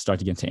first started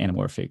to get into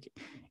anamorphic,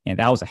 and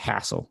that was a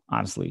hassle,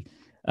 honestly.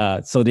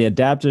 So the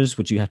adapters,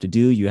 what you have to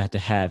do, you have to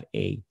have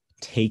a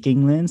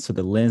taking lens, so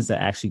the lens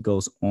that actually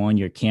goes on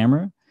your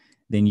camera.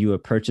 Then you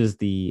would purchase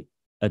the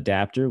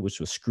adapter, which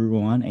will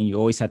screw on, and you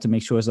always have to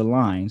make sure it's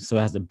aligned, so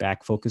it has the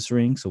back focus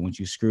ring. So once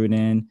you screw it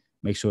in,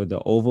 make sure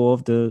the oval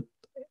of the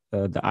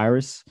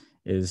iris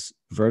is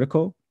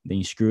vertical. Then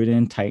you screw it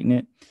in, tighten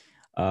it,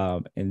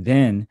 and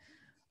then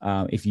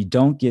if you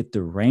don't get the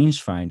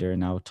rangefinder,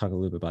 and I'll talk a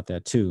little bit about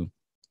that too.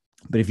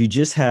 But if you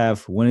just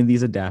have one of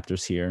these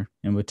adapters here,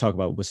 and we'll talk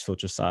about which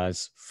filter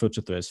size,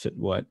 filter threads fit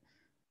what.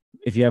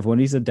 If you have one of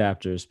these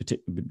adapters,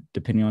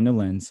 depending on the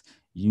lens,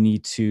 you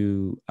need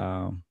to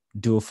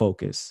dual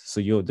focus.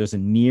 So there's a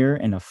near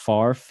and a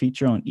far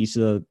feature on each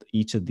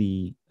of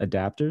the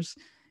adapters,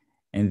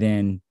 and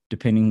then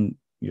depending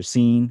your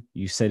scene,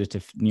 you set it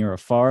to near or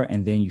far,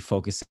 and then you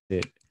focus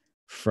it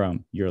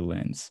from your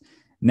lens.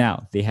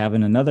 Now, they have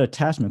another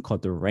attachment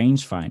called the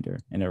rangefinder,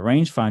 and the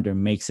rangefinder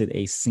makes it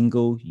a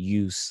single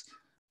use,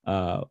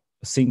 what's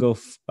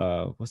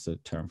the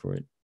term for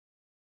it?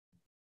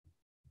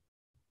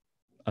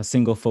 A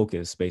single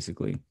focus,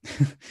 basically.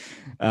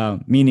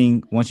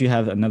 Meaning once you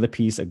have another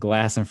piece of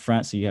glass in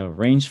front, so you have a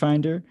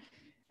rangefinder,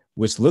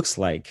 which looks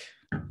like,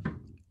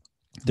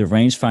 the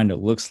rangefinder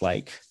looks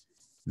like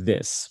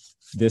this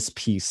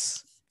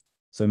piece.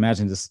 So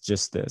imagine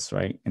just this,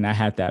 right? And I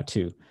had that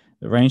too.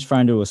 The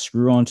rangefinder will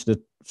screw onto the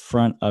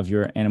front of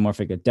your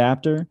anamorphic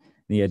adapter.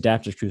 The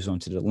adapter screws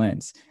onto the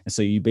lens. And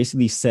so you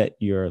basically set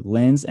your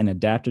lens and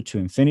adapter to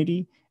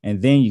infinity,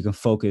 and then you can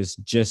focus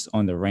just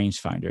on the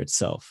rangefinder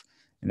itself.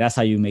 And that's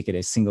how you make it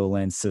a single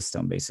lens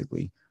system,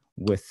 basically,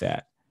 with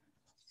that.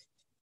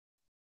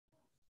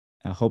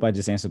 I hope I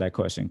just answered that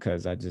question,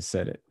 because I just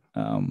said it.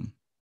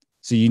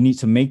 So you need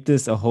to make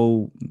this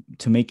to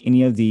make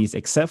any of these,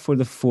 except for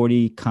the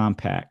 40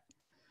 compact,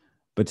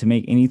 but to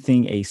make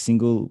anything a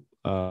single,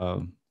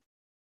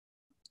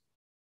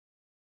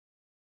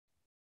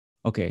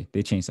 okay,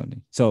 they changed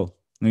something. So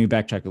let me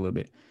backtrack a little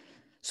bit.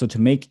 So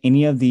to make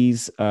any of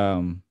these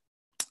adapters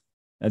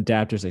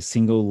a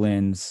single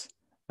lens,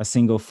 a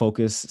single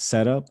focus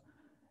setup,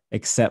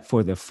 except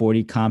for the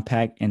 40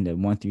 compact and the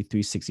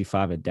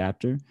 13365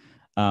 adapter,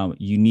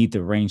 you need the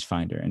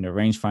rangefinder, and the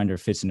rangefinder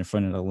fits in the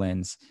front of the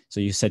lens. So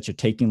you set your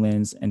taking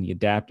lens and the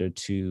adapter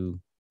to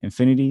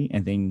infinity,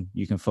 and then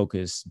you can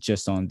focus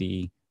just on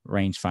the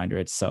rangefinder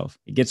itself.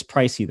 It gets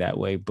pricey that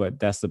way,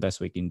 but that's the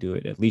best way you can do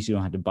it. At least you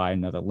don't have to buy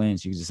another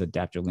lens. You just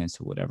adapt your lens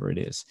to whatever it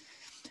is.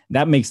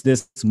 That makes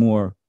this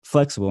more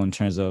flexible in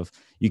terms of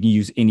you can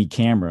use any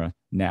camera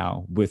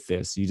now with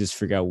this. You just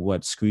figure out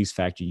what squeeze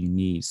factor you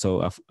need.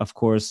 So of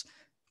course,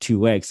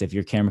 2x, if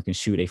your camera can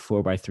shoot a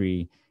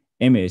 4:3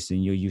 image, then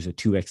you'll use a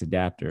 2x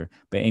adapter.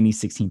 But any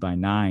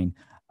 16:9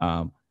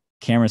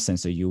 camera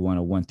sensor, you want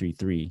a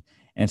 133.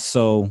 And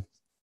so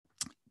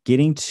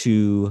getting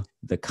to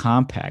the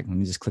compact, let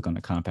me just click on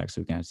the compact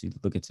so we can actually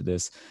look into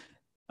this.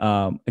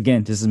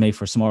 Again, this is made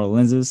for smaller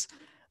lenses.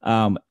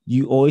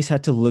 You always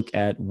have to look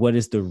at what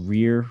is the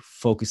rear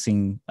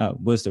focusing,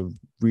 what's the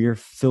rear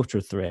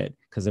filter thread,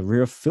 because the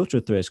rear filter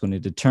thread is going to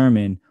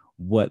determine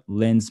what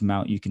lens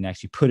mount you can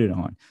actually put it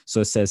on.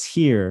 So it says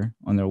here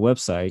on their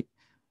website,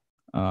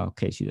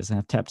 okay, she doesn't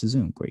have tap to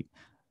zoom, great.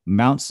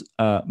 Mounts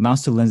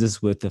to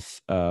lenses with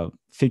the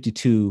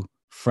 52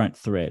 front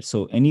thread.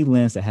 So any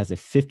lens that has a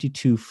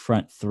 52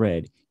 front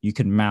thread, you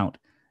can mount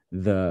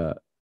the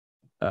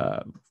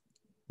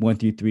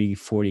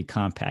 13340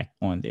 compact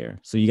on there.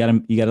 So you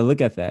gotta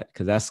look at that,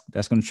 because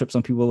that's going to trip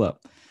some people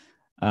up.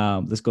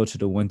 Let's go to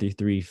the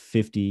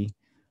 13350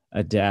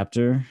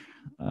 adapter.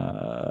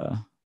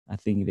 I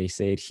think they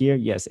say it here.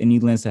 Yes, any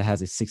lens that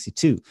has a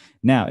 62.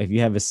 Now, if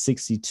you have a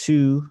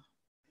 62,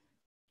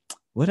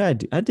 what did I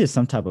do? I did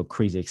some type of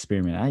crazy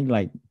experiment. I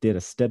like did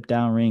a step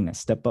down ring, a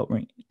step up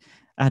ring.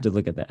 I had to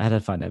look at that. I had to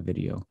find that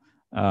video.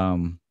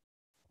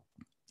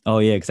 Oh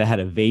yeah, because I had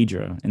a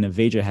Vadra, and the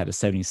Vadra had a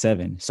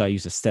 77. So I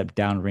used a step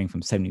down ring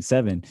from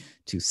 77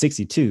 to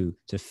 62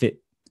 to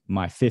fit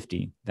my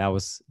 50. That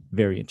was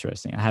very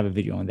interesting. I have a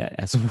video on that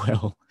as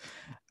well.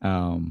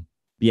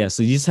 Yeah,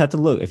 so you just have to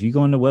look. If you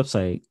go on the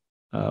website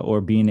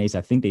or B&H,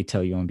 I think they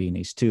tell you on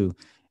B&H too,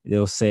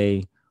 they'll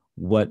say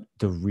what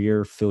the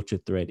rear filter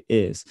thread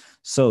is.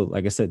 So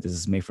like I said, this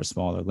is made for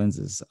smaller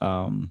lenses.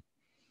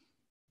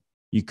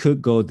 You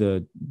could go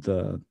the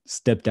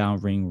step down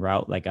ring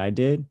route like I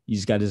did. You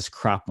just got to just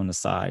crop on the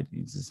side.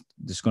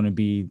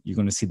 You're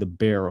going to see the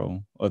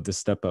barrel of the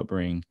step up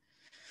ring,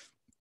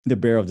 the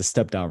barrel of the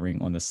step down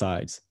ring on the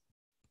sides.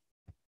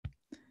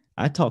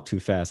 I talk too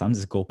fast. I'm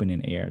just gulping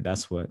in air.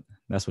 That's what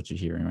you're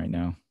hearing right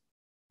now.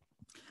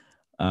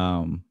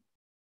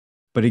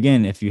 But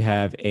again, if you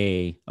have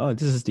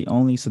this is the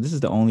only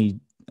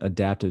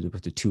adapter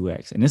with the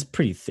 2X, and it's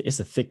pretty, it's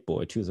a thick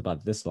boy too. It's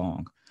about this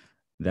long,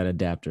 that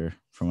adapter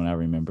from what I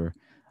remember.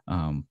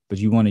 But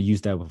you want to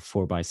use that with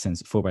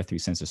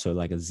 4x3 sensor. So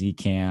like a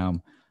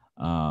Z-Cam,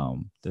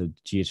 the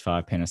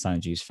GH5,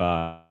 Panasonic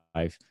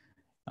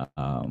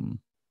GH5.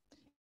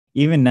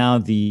 Even now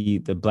the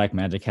Black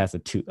Magic has a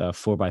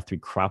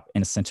 4x3 crop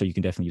in the center. You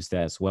can definitely use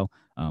that as well.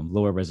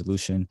 Lower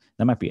resolution.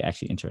 That might be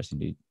actually interesting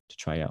to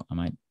try out. I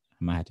might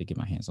have to get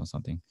my hands on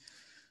something.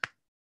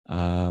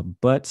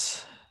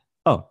 But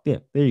oh yeah,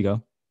 there you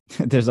go.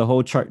 There's a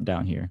whole chart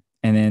down here.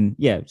 And then,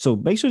 yeah, so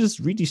make sure to just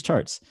read these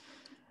charts.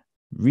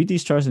 Read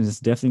these charts, and it's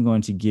definitely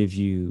going to give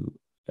you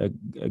a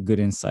good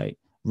insight.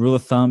 Rule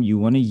of thumb, you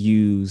want to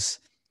use,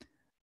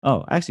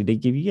 actually, they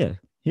give you,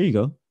 here you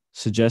go.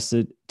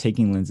 Suggested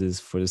taking lenses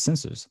for the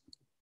sensors.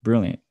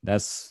 Brilliant.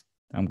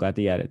 I'm glad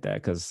they added that,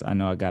 because I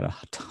know I got a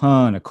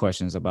ton of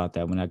questions about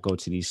that when I go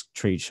to these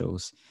trade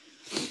shows.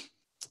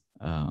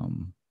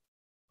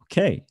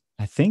 Okay,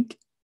 I think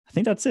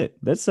that's it.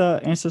 Let's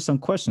answer some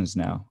questions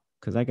now,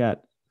 because I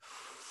got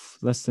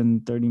less than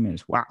 30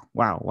 minutes. Wow.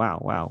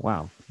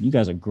 You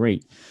guys are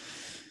great.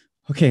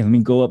 Okay, let me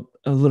go up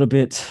a little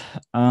bit.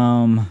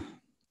 I'm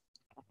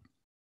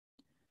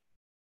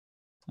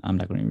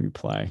not going to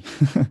reply.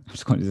 I'm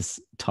just going to just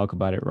talk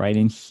about it right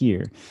in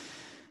here.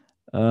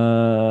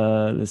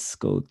 Let's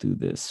go through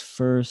this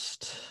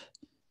first.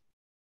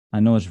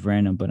 I know it's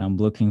random, but I'm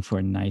looking for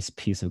a nice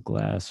piece of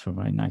glass for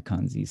my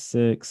Nikon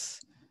Z6.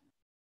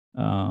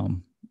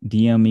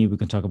 DM me. We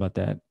can talk about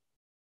that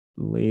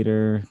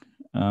later.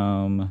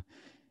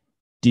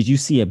 Did you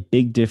see a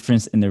big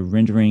difference in the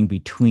rendering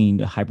between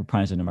the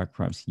hyperprimes and the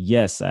microprimes?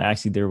 Yes,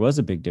 there was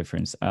a big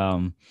difference.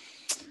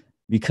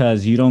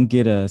 Because you don't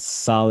get a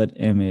solid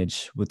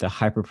image with the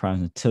hyperprimes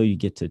until you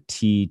get to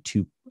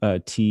T2,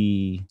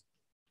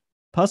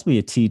 possibly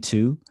a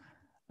T2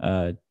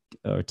 or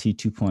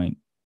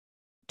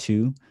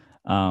T2.2.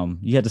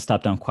 You had to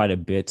stop down quite a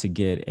bit to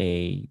get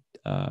a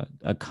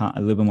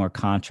little bit more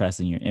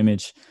contrast in your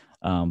image.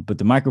 But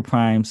the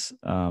microprimes,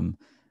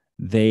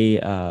 they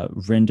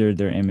render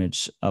their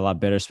image a lot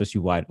better,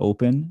 especially wide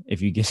open.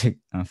 If you get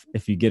a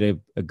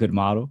good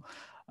model,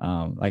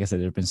 like I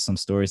said, there have been some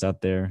stories out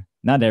there.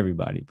 Not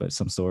everybody, but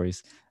some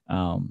stories.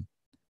 But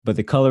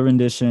the color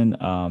rendition,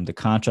 the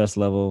contrast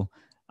level,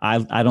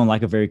 I don't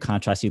like a very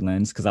contrasty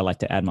lens because I like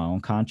to add my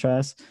own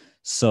contrast.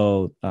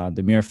 So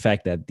the mere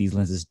fact that these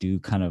lenses do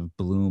kind of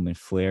bloom and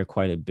flare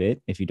quite a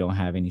bit, if you don't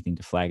have anything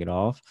to flag it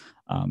off,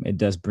 it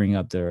does bring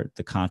up the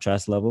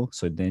contrast level.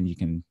 So then you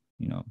can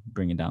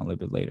bring it down a little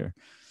bit later.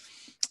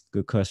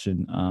 Good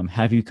question.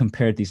 Have you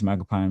compared these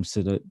microprimes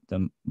to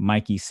the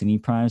Mikey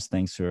Cine primes?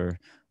 Thanks for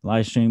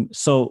live stream.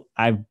 So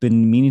I've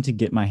been meaning to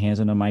get my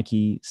hands on a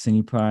Mikey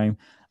Cine prime,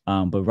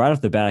 but right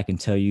off the bat, I can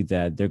tell you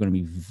that they're going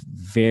to be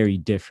very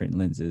different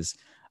lenses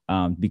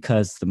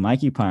because the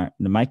Mikey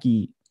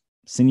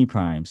Cine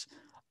primes,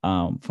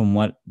 from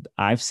what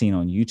I've seen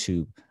on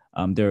YouTube,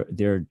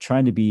 they're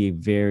trying to be a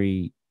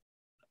very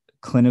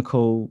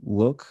clinical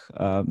look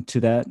to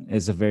that.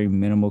 Is a very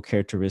minimal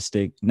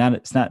characteristic.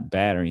 It's not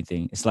bad or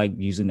anything. It's like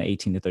using the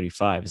 18 to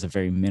 35. It's a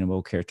very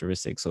minimal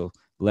characteristic. So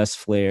less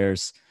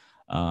flares,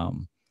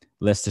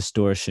 less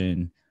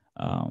distortion,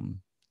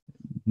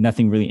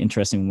 nothing really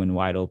interesting when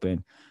wide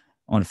open.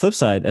 On the flip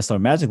side, SLR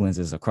Magic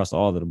lenses across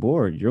all of the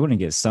board, you're going to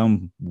get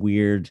some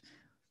weird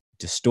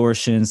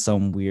distortion,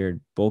 some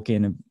weird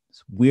bokeh,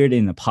 weird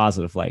in a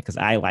positive light, because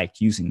I like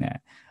using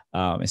that.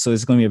 And so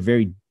it's going to be a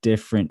very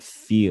different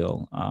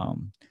feel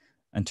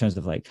in terms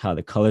of like how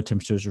the color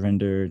temperature is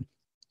rendered.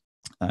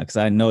 Because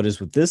I noticed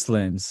with this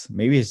lens,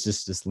 maybe it's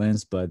just this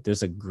lens, but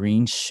there's a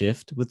green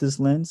shift with this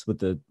lens with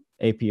the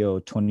APO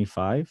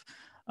 25,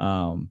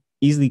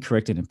 easily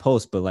corrected in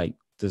post, but like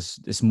this,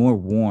 it's more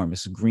warm.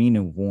 It's green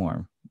and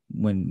warm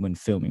when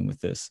filming with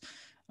this,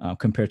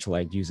 compared to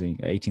like using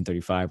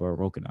 1835 or a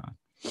Rokinon.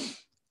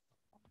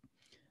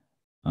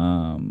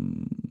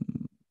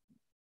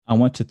 I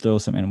want to throw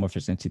some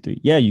anamorphics into 3.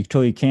 Yeah, you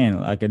totally can.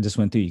 Like I just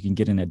went through, you can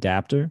get an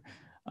adapter.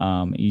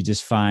 You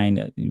just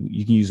find,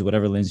 you can use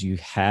whatever lens you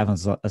have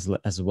as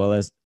well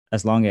as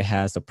long as it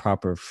has the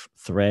proper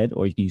thread,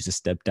 or you can use a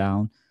step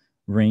down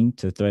ring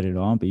to thread it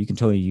on, but you can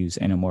totally use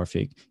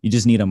anamorphic. You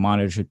just need a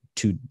monitor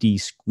to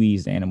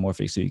de-squeeze the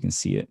anamorphic so you can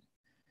see it.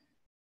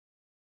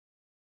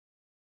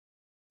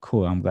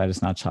 Cool. I'm glad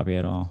it's not choppy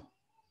at all.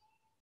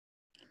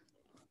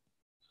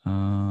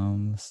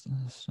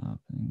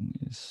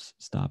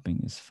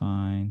 Stopping is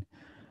fine.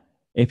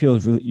 APO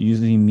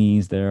usually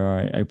means there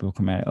are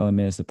apochromatic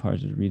elements, the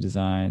parts of the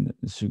redesign.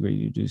 This should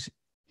greatly reduce.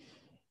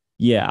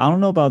 Yeah, I don't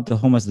know about the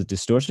home as the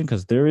distortion,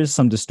 because there is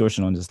some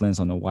distortion on this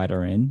lens on the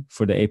wider end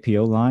for the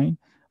APO line,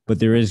 but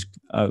there is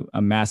a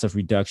massive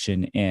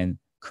reduction in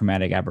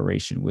chromatic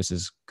aberration, which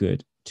is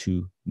good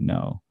to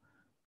know.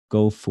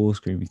 Go full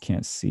screen, we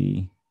can't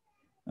see.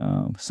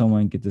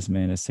 Someone get this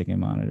man a second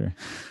monitor.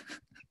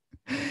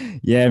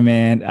 Yeah,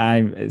 man,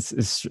 it's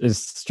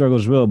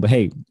struggles real, but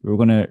hey, we're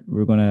gonna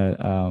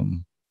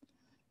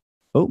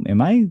oh,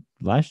 am I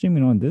live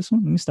streaming on this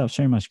one? Let me stop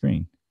sharing my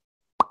screen.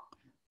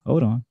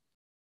 Hold on.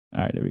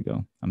 All right, there we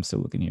go. I'm still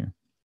looking here.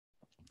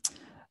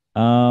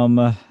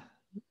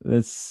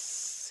 Let's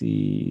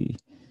see.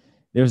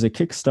 There's a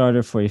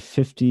Kickstarter for a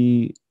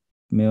 50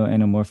 mil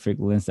anamorphic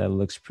lens that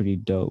looks pretty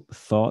dope.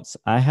 Thoughts?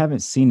 I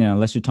haven't seen it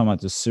unless you're talking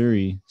about the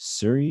Suri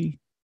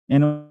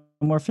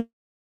anamorphics.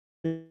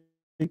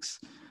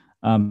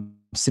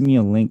 Send me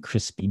a link,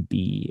 Crispy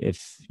B,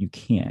 if you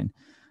can.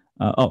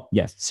 Oh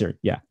yes, Siri.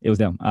 Yeah, it was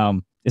them.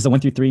 It's a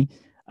 1-3.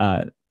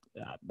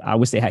 I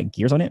wish they had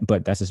gears on it,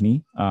 but that's just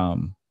me.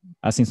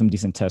 I've seen some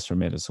decent tests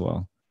from it as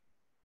well.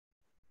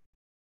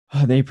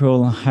 The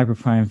April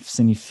Hyperprime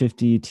Cine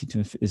 50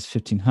 T2 is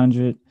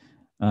 1500.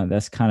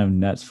 That's kind of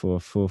nuts for a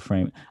full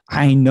frame.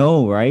 I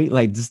know, right?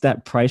 Like just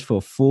that price for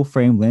a full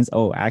frame lens.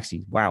 Oh,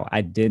 actually, wow!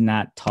 I did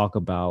not talk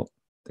about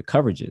the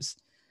coverages.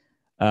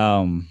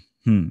 Well,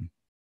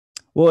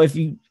 if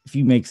you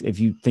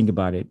think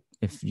about it,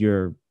 if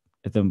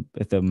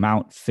the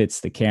mount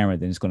fits the camera,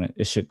 then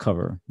it should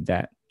cover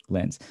that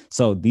lens.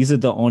 So these are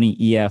the only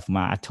EF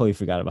mount. I totally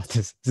forgot about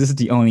this. This is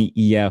the only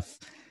EF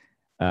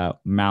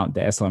mount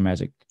that SLR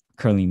Magic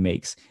currently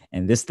makes,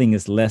 and this thing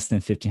is less than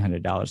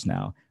 $1,500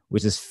 now,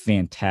 which is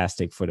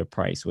fantastic for the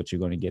price, what you're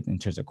going to get in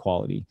terms of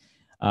quality.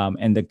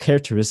 And the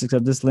characteristics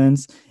of this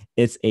lens,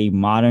 it's a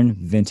modern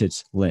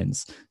vintage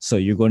lens. So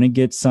you're going to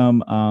get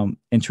some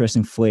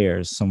interesting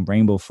flares, some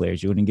rainbow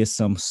flares. You're going to get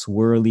some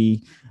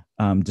swirly,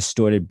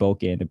 distorted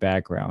bokeh in the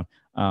background.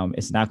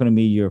 It's not going to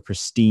be your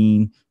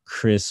pristine,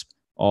 crisp,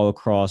 all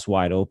across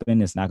wide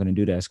open. It's not going to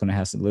do that. It's going to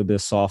have a little bit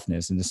of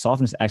softness, and the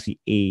softness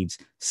actually aids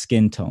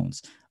skin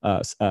tones,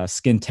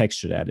 skin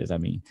texture, that is, I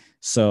mean.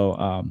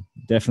 So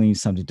definitely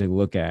something to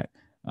look at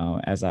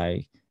as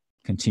I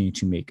continue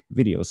to make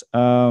videos.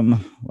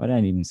 Why did I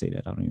even say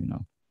that? I don't even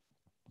know.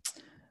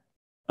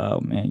 Oh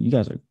man, you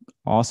guys are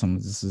awesome.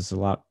 This is a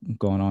lot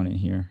going on in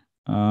here.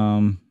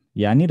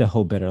 Yeah, I need a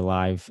whole better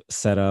live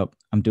setup.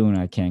 I'm doing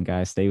what I can,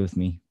 guys. Stay with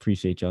me.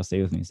 Appreciate y'all.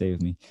 Stay with me. Stay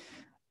with me.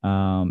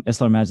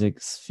 SLR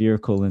Magic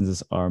spherical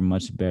lenses are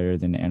much better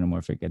than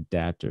anamorphic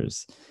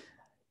adapters.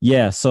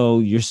 Yeah, so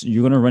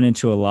you're going to run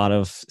into a lot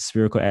of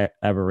spherical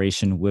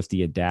aberration with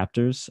the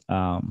adapters.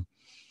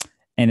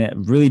 And it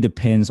really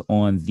depends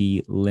on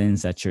the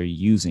lens that you're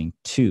using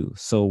too.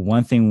 So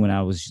one thing when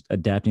I was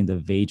adapting the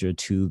Vader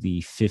to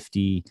the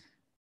 50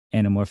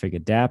 anamorphic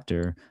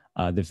adapter,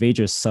 the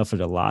Vader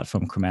suffered a lot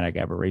from chromatic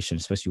aberration,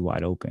 especially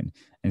wide open.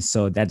 And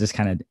so that just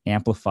kind of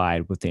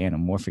amplified with the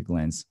anamorphic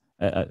lens,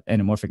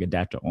 anamorphic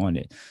adapter on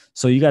it.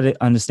 So you got to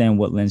understand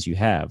what lens you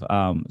have.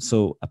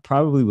 So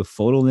probably with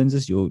photo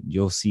lenses,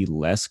 you'll see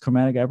less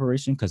chromatic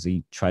aberration because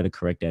they try to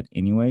correct that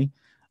anyway.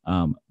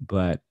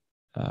 But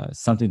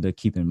something to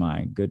keep in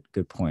mind.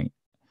 Good point.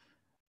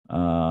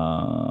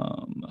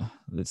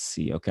 Let's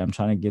see. Okay, I'm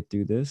trying to get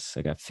through this.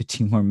 I got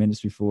 15 more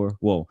minutes before.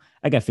 Whoa,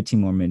 I got 15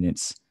 more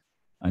minutes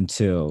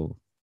until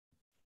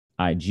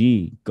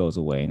IG goes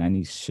away,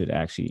 and should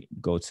actually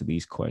go to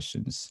these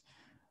questions.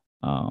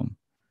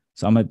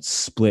 So I'm gonna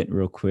split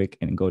real quick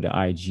and go to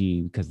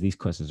IG because these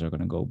questions are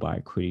gonna go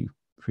by pretty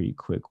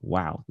quick.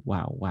 Wow.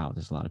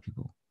 There's a lot of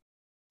people.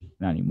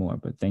 Not anymore,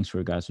 but thanks for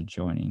you guys for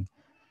joining.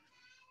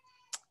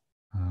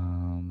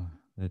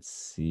 Let's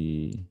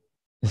see.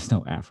 There's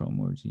no Afro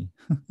emoji.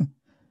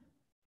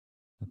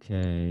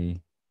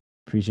 Okay.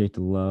 Appreciate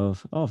the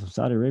love. Oh, from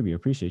Saudi Arabia.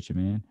 Appreciate you,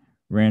 man.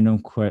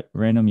 Random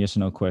yes or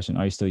no question.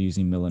 Are you still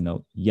using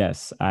Milanote?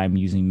 Yes, I'm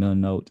using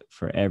Milanote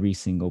for every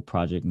single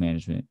project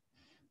management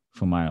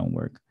for my own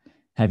work.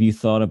 Have you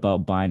thought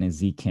about buying a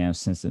Zcam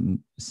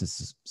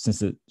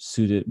since it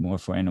suited more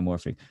for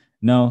anamorphic?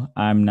 No,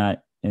 I'm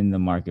not in the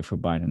market for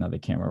buying another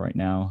camera right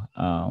now.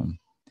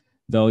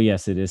 Though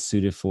yes, it is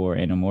suited for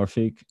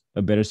anamorphic,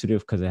 a better suited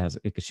because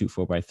it could shoot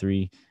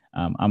 4x3.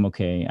 I'm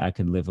okay. I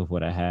could live with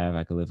what I have.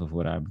 I could live with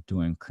what I'm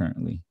doing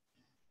currently.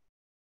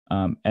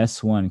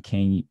 S1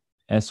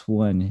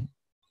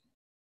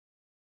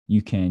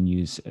 you can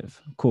use.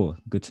 Cool,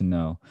 good to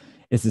know.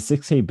 Is the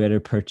 6K better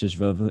purchase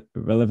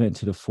relevant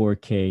to the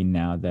 4K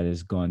now that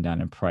has gone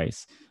down in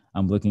price?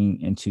 I'm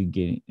looking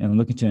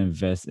to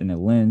invest in a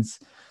lens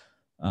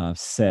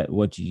set.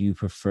 What do you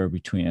prefer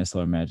between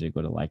SLR Magic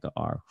or the Leica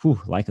R? Whew,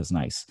 Leica's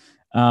nice.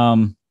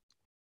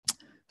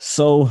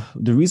 So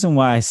the reason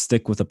why I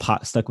stuck with the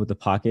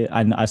pocket,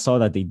 I saw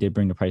that they did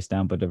bring the price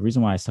down, but the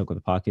reason why I stuck with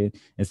the pocket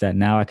is that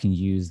now I can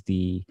use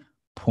the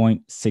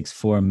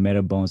 0.64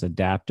 metabones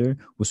adapter,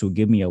 which will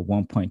give me a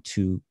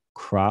 1.2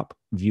 crop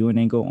viewing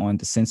angle on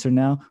the sensor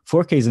now.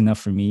 4K is enough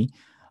for me.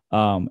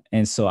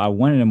 And so I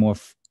wanted a more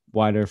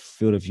wider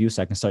field of view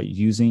so I can start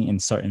using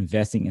and start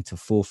investing into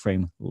full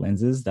frame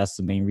lenses. That's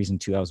the main reason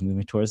too I was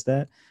moving towards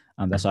that.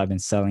 That's why I've been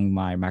selling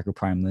my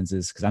microprime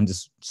lenses because I'm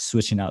just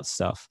switching out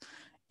stuff.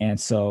 And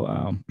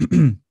so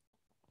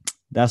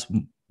that's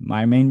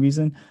my main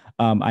reason.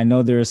 I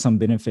know there are some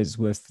benefits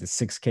with the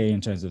 6K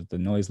in terms of the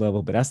noise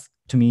level, but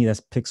to me, that's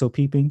pixel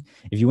peeping.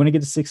 If you want to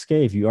get to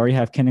 6K, if you already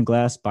have Canon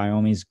glass, by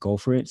all means, go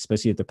for it,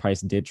 especially if the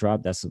price did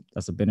drop. That's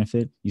a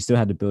benefit. You still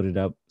have to build it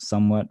up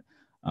somewhat,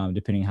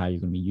 depending how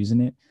you're going to be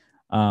using it.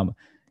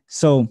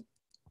 So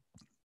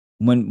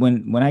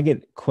when I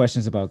get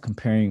questions about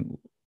comparing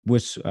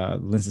which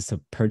lenses to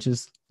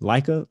purchase,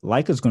 Leica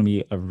is going to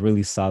be a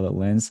really solid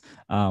lens.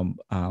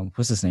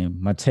 What's his name?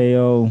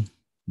 Matteo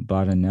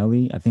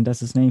Bardinelli, I think that's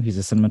his name. He's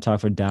a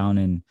cinematographer down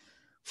in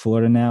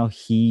Florida now.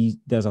 He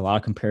does a lot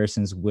of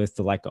comparisons with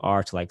the Leica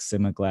R to like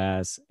Sigma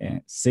Glass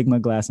and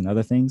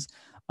other things.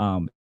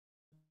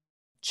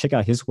 Check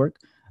out his work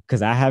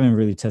because I haven't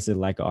really tested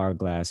Leica R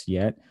glass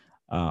yet.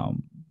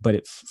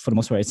 But for the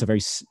most part, it's a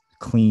very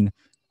clean,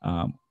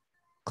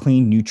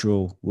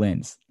 neutral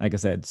lens. Like I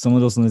said, some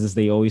of those lenses,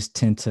 they always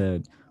tend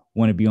to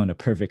want to be on the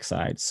perfect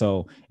side.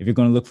 So if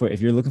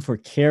you're looking for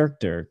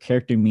character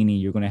meaning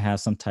you're going to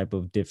have some type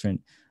of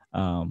different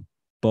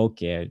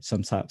bokeh,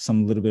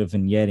 some little bit of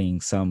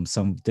vignetting,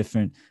 some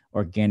different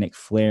organic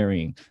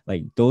flaring,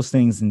 like those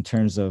things in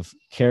terms of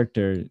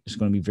character is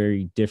going to be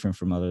very different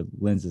from other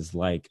lenses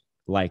like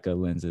Leica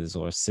lenses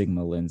or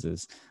Sigma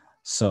lenses.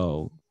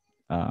 So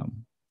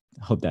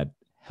hope that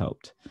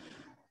helped.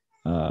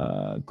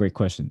 Great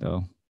question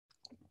though.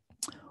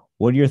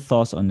 What are your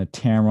thoughts on the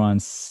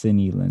Tamron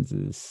Cine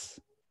lenses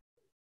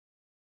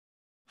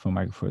from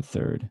Micro Four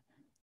Third?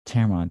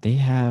 Tamron,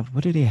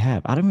 what do they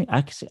have? I don't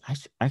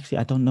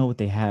know what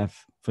they have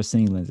for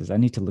Cine lenses. I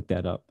need to look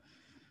that up.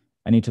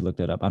 I'm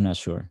not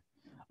sure.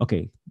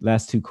 Okay,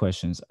 last two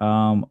questions.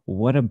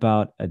 What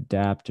about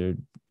adapter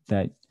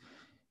that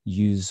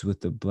used with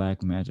the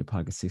Blackmagic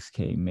Pocket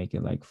 6K make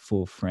it like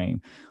full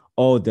frame?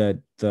 Oh,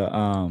 the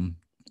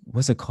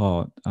what's it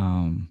called?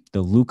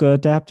 The Luca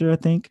adapter, I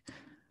think.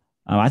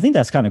 I think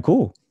that's kind of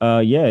cool.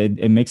 Yeah,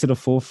 it makes it a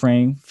full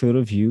frame field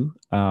of view.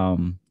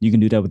 You can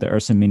do that with the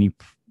Ursa Mini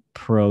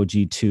Pro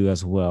G2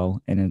 as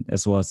well, and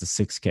as well as the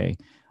 6K.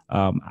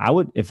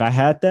 If I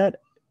had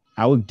that,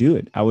 I would do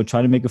it. I would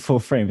try to make a full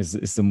frame.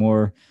 It's the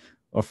more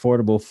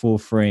affordable full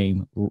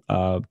frame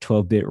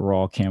 12-bit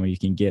RAW camera you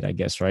can get, I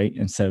guess, right?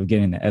 Instead of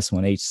getting the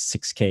S1H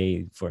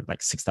 6K for like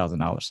 $6,000,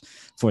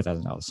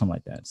 $4,000, something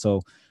like that.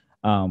 So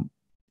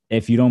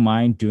if you don't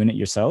mind doing it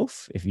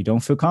yourself, if you don't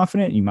feel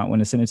confident, you might want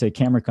to send it to a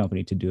camera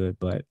company to do it.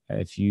 But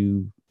I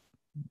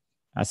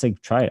say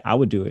try it. I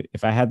would do it.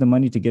 If I had the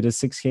money to get a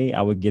 6K,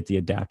 I would get the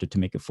adapter to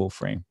make it full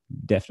frame,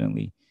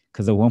 definitely.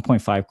 Because the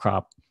 1.5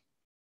 crop,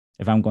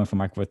 if I'm going for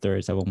Micro Four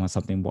Thirds, I would want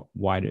something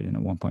wider than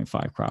a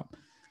 1.5 crop.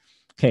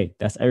 Okay,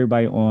 that's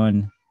everybody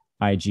on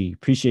IG.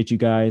 Appreciate you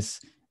guys.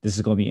 This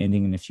is going to be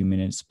ending in a few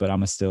minutes, but I'm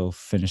going to still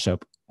finish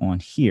up on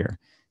here.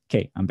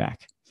 Okay, I'm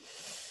back.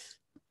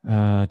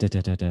 Let's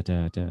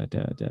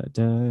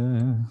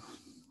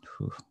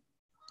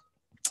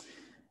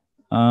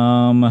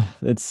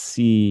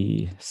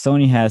see.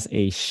 Sony has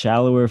a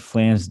shallower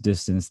flange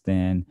distance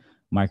than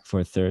Micro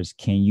Four Thirds.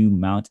 Can you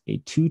mount a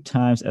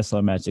 2x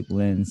SLR Magic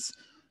lens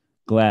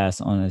glass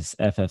on its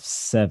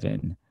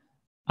FF7?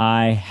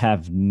 I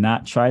have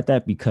not tried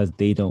that because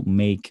they don't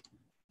make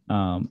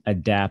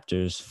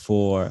adapters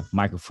for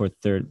Micro Four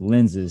Third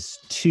lenses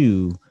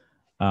to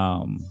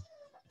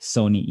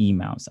Sony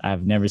E-mounts.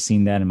 I've never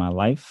seen that in my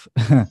life.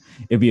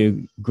 It'd be a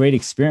great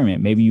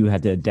experiment. Maybe you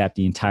had to adapt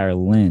the entire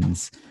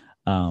lens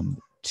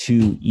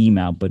to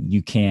E-mount, but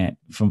you can't.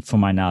 From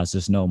my knowledge,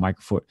 there's no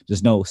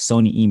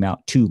Sony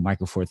E-mount to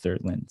Micro Four Third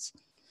lens.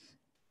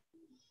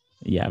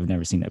 Yeah, I've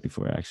never seen that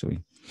before, actually.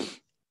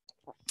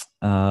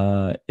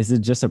 Is it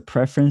just a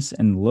preference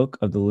and look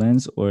of the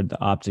lens, or the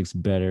optics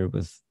better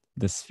with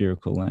the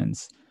spherical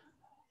lens?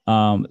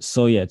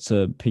 So yeah,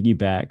 to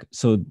piggyback.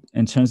 So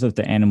in terms of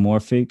the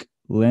anamorphic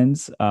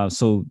lens,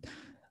 so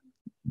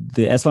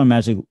the SLR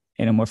Magic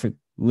anamorphic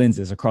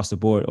lenses across the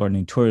board are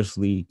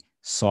notoriously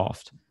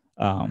soft,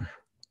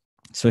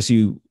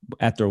 especially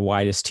at their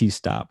widest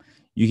t-stop.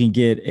 You can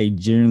get a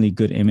generally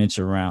good image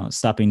around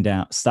stopping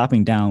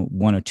down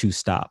one or two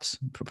stops,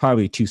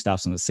 probably two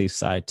stops on the safe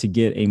side, to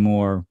get a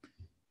more,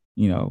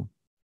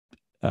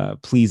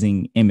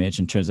 pleasing image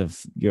in terms of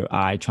your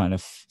eye trying to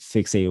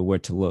fixate where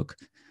to look.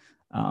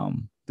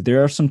 But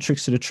there are some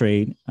tricks to the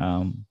trade.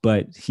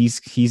 But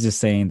he's just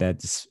saying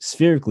that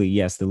spherically,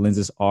 yes, the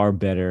lenses are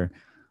better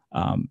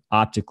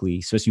optically,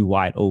 especially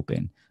wide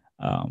open,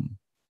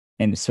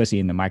 and especially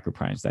in the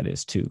microprimes, that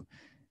is too.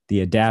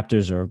 The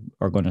adapters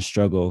are going to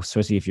struggle,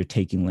 especially if your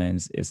taking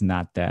lens is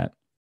not that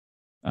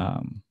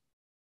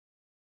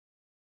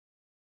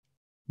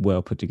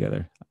well put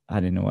together. I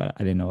didn't know what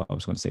I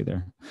was going to say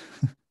there.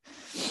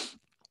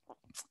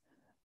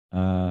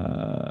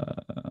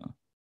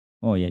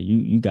 Oh yeah,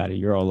 you got it.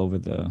 You're all over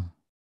the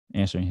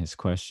answering his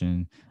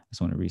question. I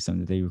just want to read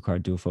something. They require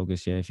dual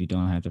focus. Yeah, if you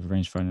don't have the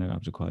range finder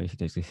object quality, if he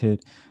takes a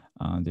hit,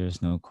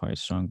 there's no quite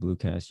strong blue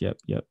cast. Yep.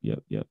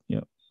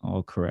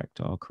 All correct.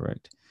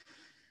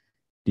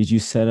 Did you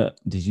set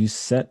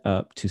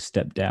up to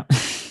step down?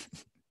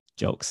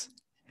 Jokes.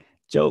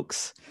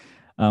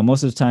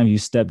 Most of the time, you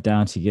step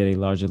down to get a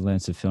larger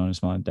lens to fill in a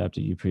small adapter.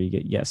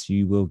 Yes,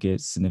 you will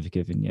get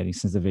significant vignetting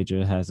since the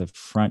Vader has a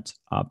front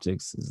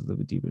optics is a little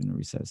bit deeper in the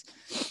recess.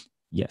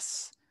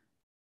 Yes,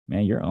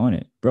 man, you're on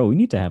it, bro. We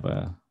need to have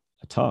a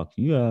talk.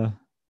 You're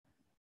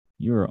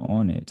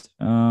on it.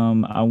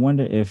 I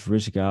wonder if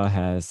Rich Gal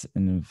has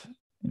an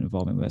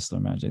involvement with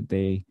SLR Magic.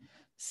 They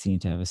seem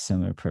to have a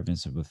similar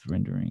preference with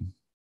rendering.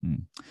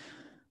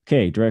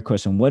 Okay, direct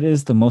question. What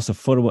is the most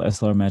affordable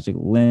SLR Magic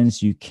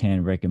lens you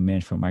can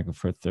recommend for Micro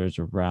Four Thirds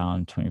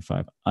around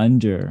 25,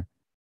 under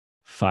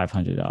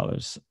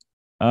 $500?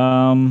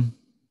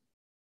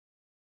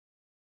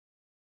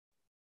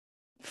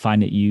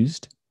 Find it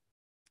used.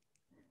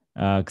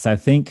 Because I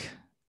think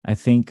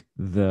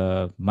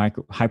the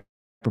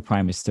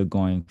Hyperprime is still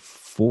going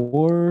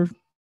for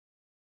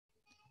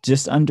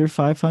just under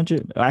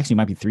 500. Actually, it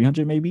might be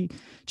 300 maybe.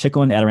 Check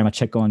on Adorama,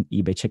 check on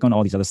eBay, check on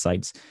all these other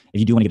sites. If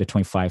you do want to get a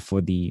 25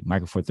 for the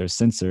Micro Four Thirds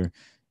sensor,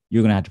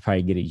 you're going to have to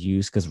probably get it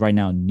used, because right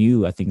now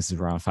new, I think this is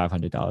around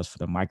 $500 for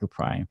the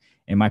Microprime.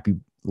 It might be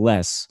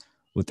less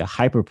with the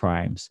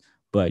Hyperprimes,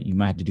 but you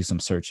might have to do some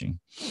searching.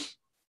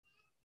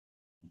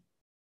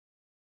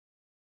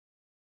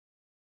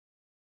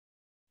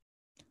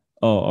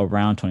 Oh,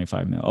 around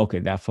 25 mil. Okay,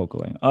 that focal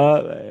length.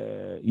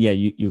 Yeah,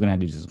 you're gonna have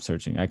to do some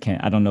searching. I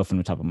don't know from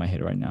the top of my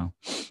head right now.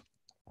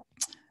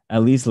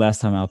 At least last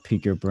time, I'll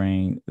pick your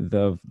brain.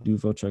 The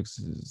Duvo trucks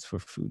is for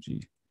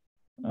Fuji.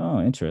 Oh,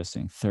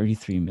 interesting.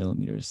 33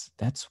 millimeters.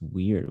 That's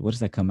weird. What does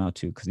that come out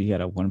to? Because you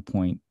had a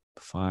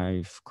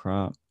 1.5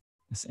 crop.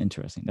 That's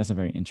interesting. That's a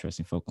very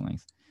interesting focal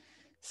length.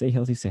 Stay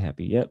healthy, stay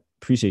happy. Yep.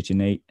 Appreciate you,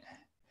 Nate.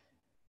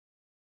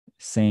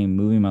 Same.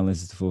 Moving my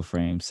lenses to full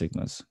frame.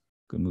 Sigmas.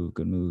 Good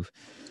move.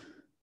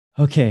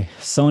 Okay,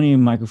 Sony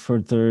and Micro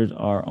Four Thirds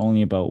are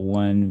only about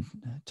 1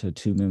 to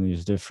 2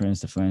 millimeters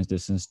difference. The flange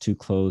distance too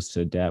close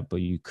to adapt,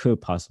 but you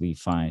could possibly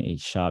find a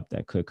shop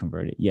that could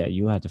convert it. Yeah,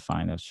 you have to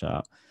find a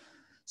shop.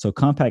 So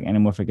compact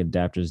anamorphic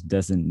adapters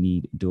doesn't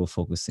need dual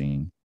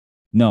focusing.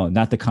 No,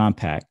 not the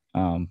compact.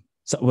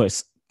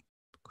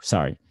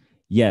 Sorry.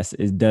 Yes,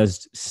 it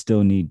does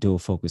still need dual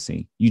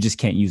focusing. You just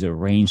can't use a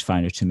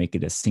rangefinder to make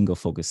it a single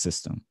focus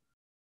system.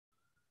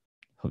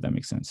 Hope that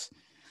makes sense.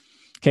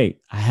 Okay,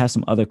 I have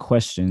some other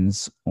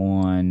questions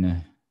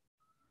on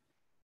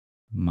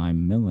my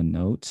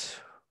Milanote.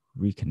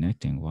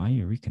 Reconnecting. Why are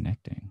you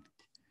reconnecting?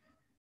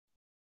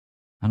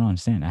 I don't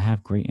understand. I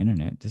have great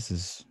internet. This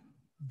is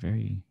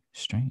very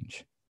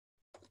strange.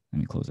 Let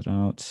me close it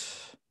out.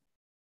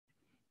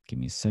 Give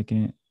me a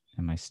second.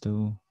 Am I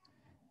still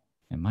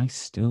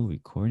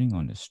recording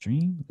on the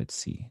stream? Let's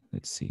see.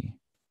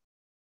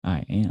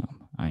 I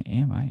am.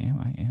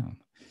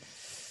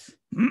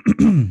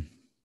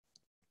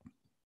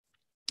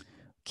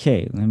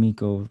 Okay, let me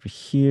go over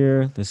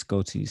here. Let's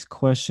go to these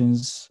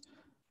questions.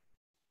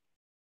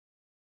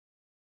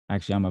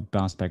 Actually, I'm gonna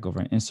bounce back over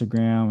on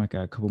Instagram. I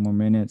got a couple more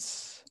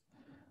minutes.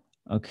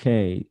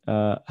 Okay,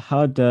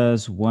 how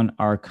does one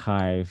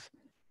archive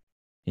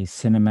a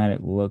cinematic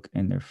look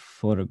in their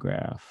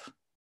photograph?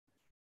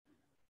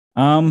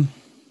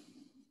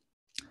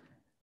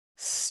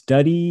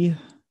 Study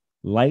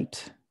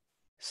light,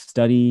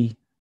 study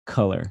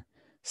color.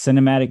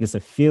 Cinematic is a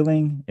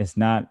feeling. It's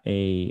not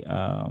a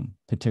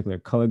particular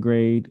color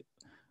grade.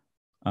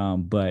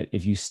 But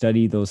if you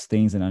study those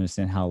things and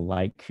understand how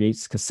light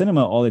creates, because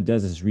cinema, all it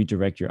does is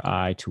redirect your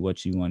eye to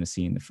what you want to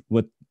see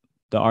what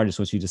the artist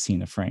wants you to see in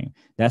the frame.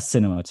 That's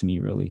cinema to me,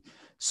 really.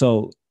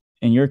 So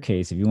in your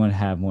case, if you want to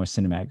have more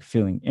cinematic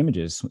feeling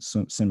images,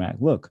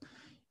 cinematic look,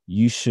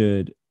 you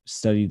should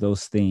study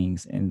those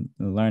things and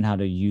learn how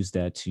to use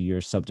that to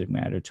your subject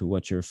matter, to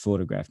what you're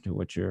photographing, to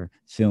what you're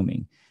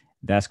filming,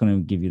 that's going to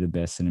give you the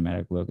best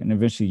cinematic look. And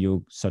eventually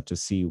you'll start to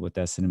see what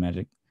that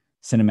cinematic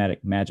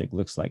magic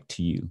looks like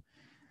to you.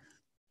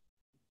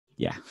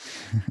 Yeah.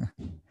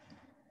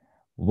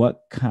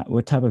 What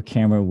type of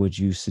camera would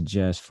you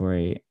suggest for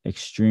a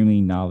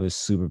extremely novice,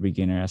 super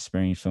beginner,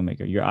 aspiring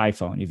filmmaker? Your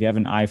iPhone. If you have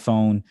an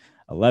iPhone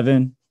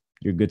 11,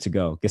 you're good to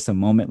go. Get some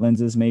moment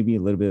lenses, maybe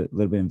a little bit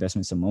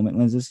investment, some moment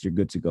lenses. You're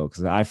good to go,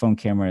 because the iPhone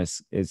camera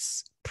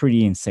is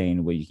pretty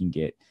insane what you can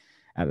get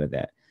out of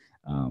that.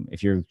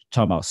 If you're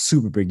talking about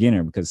super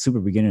beginner, because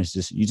super beginner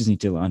is you just need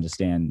to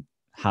understand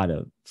how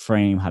to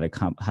frame, how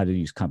to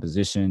use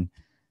composition.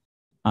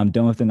 I'm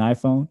done with an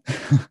iPhone.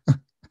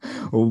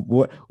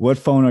 What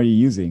phone are you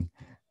using?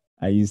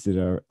 I used it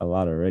a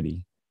lot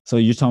already. So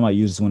you're talking about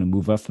you just want to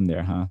move up from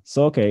there, huh?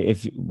 So okay,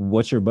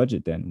 what's your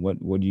budget then? What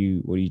are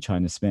you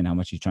trying to spend? How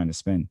much are you trying to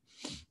spend?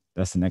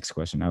 That's the next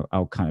question.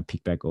 I'll kind of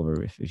peek back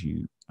over if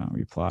you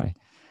reply.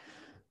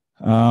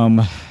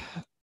 I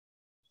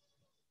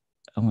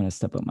want to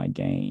step up my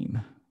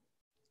game.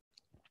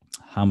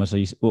 How much are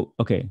you? Well,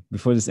 okay.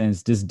 Before this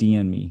ends, just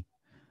DM me,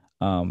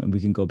 and we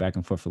can go back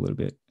and forth a little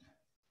bit.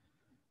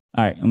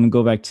 All right, I'm gonna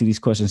go back to these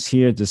questions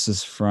here. This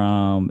is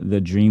from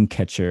the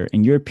Dreamcatcher.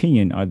 In your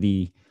opinion, are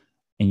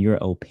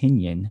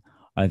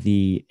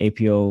the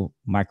APO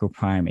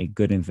microprime a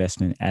good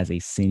investment as a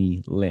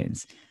cine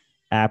lens?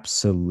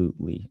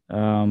 Absolutely.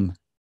 For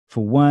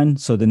one,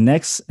 so the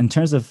next, in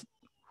terms of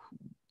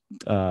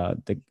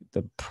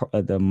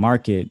the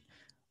market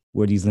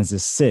where these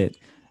lenses sit,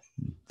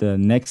 the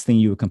next thing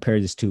you would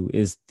compare this to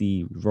is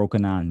the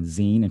Rokinon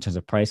Zine in terms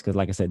of price, because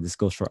like I said, this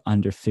goes for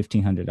under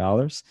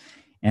 $1,500.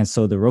 And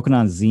so the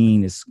Rokinon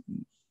Zine is,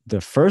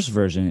 the first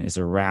version is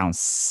around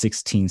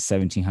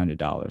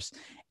 $1,700,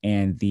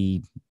 and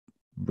the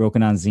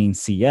Rokinon Zine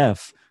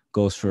CF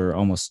goes for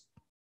almost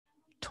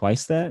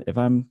twice that, if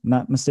I'm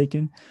not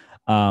mistaken.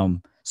 So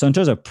in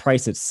terms of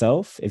price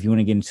itself, if you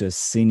want to get into a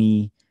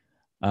cine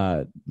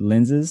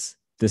lenses,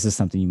 this is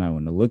something you might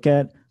want to look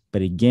at.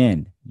 But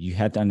again, you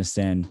have to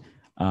understand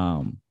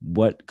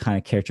what kind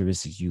of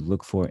characteristics you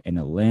look for in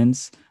a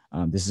lens.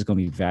 This is going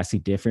to be vastly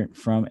different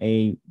from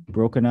a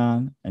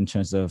Rokinon in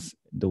terms of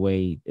the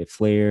way it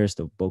flares,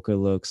 the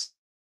bokeh looks.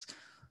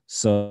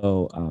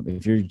 So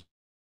if you're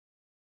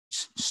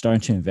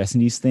starting to invest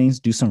in these things,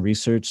 do some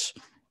research.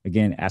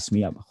 Again, ask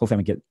me. Hopefully, I'm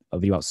gonna get a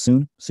video out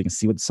soon so you can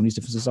see what some of these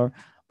differences are.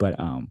 But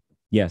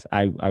yes,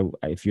 I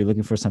if you're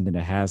looking for something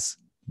that has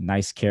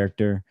nice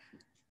character,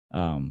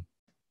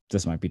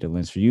 this might be the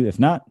lens for you. If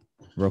not,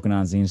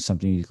 Rokinon Zine is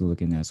something you can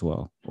look in as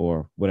well,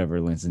 or whatever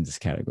lens in this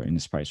category, in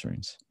this price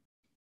range.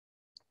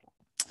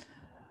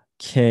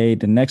 Okay,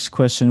 the next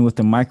question, with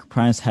the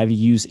microprimes, have you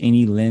used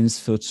any lens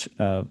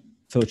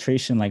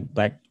filtration like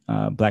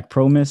Black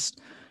Pro Mist?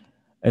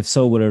 If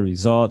so, what are the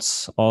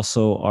results?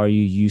 Also, are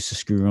you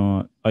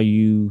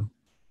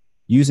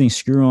using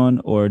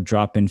screw-on or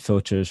drop-in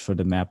filters for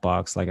the matte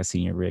box like I see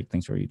in your rig?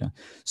 Thanks for you done.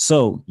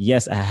 So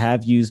yes, I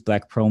have used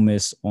Black Pro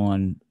Mist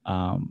on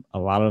a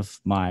lot of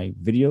my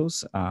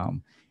videos.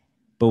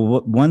 But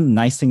one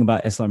nice thing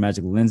about SLR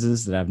Magic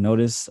lenses that I've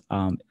noticed,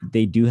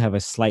 they do have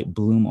a slight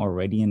bloom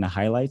already in the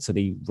highlights, so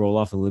they roll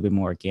off a little bit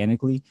more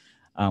organically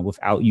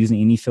without using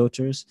any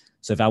filters.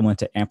 So if I want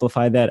to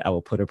amplify that, I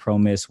will put a Pro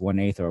Mist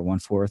 1/8 or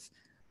 1/4.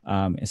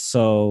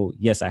 So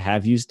yes, I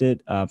have used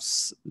it.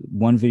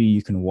 One video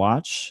you can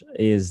watch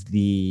is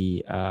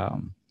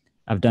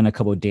I've done a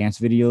couple of dance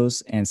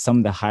videos, and some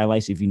of the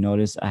highlights, if you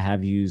notice, I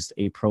have used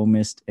a Pro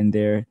Mist in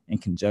there in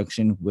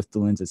conjunction with the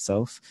lens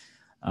itself.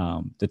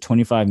 The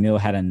 25 mil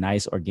had a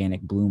nice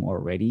organic bloom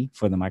already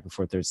for the Micro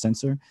Four Thirds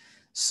sensor.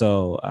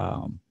 So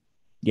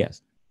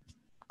yes,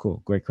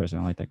 cool. Great question.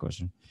 I like that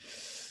question.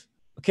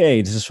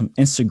 Okay, this is from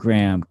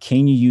Instagram.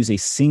 Can you use a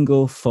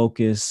single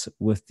focus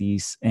with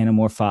these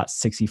Anamorphic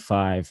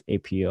 65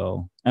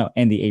 APO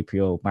and the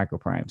APO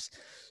microprimes?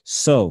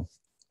 So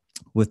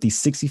with the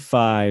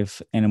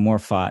 65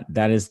 Anamorphic,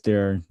 that is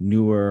their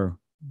newer,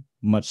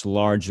 much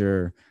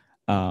larger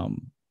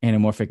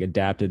anamorphic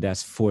adapter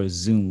that's for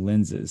zoom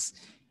lenses.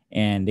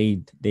 And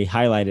they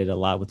highlighted a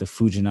lot with the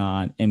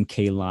Fujinon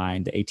MK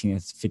line, the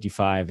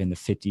 18-55 and the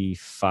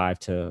 55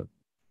 to,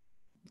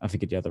 I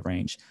forget the other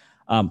range.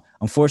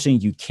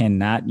 Unfortunately, you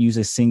cannot use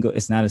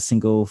it's not a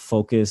single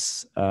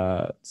focus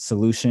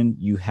solution.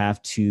 You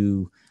have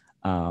to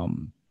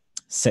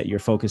set your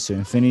focus to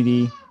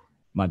infinity.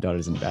 My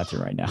daughter's in the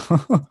bathroom right now.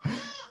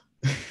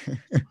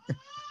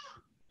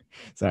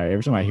 Sorry,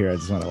 every time I hear her, I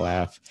just want to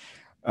laugh.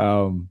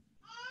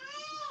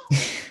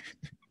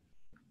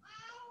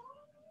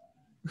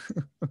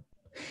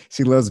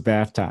 She loves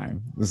bath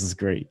time. This is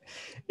great.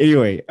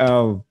 Anyway,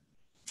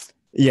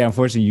 yeah,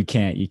 unfortunately, you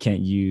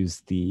can't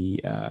use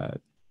the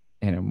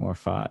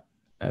anamorphic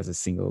as a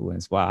single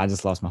lens. Wow, I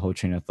just lost my whole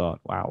train of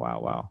thought.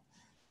 Wow.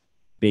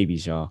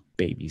 Babies, y'all,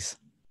 babies.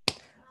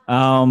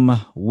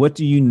 What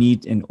do you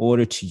need in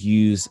order to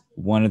use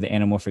one of the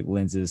anamorphic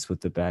lenses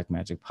with the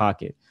Blackmagic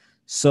Pocket?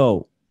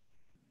 So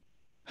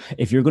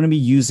if you're going to be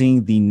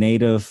using the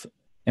native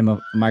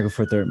Micro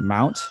Four Third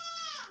mount,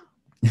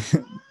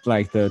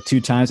 like the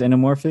 2x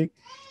anamorphic,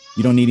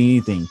 you don't need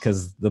anything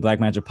because the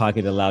Blackmagic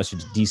Pocket allows you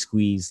to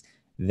de-squeeze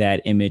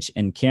that image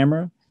in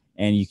camera,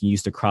 and you can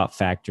use the crop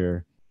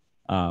factor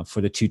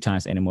for the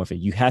 2x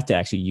anamorphic. You have to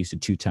actually use the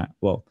 2x.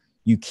 Well,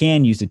 you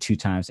can use the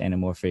 2x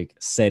anamorphic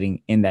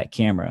setting in that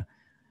camera.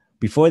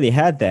 Before they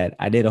had that,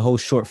 I did a whole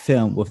short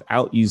film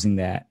without using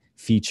that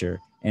feature,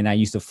 and I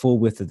used the full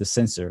width of the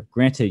sensor.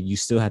 Granted, you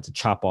still had to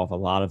chop off a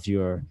lot of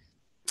your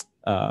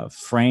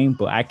frame,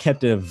 but I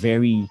kept it a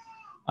very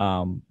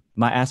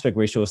my aspect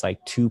ratio was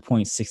like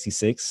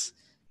 2.66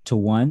 to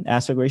 1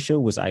 aspect ratio,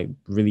 was I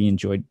really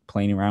enjoyed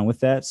playing around with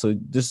that. So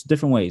there's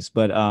different ways,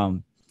 but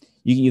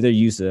you can either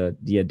use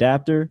the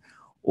adapter,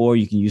 or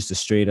you can use the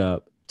straight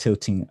up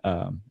tilting,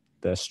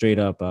 the straight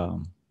up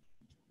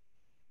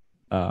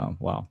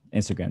wow,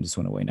 Instagram just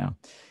went away now.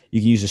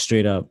 You can use a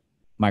straight up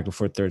Micro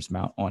Four Thirds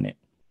mount on it.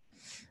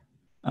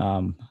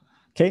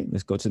 Okay,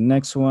 let's go to the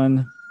next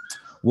one.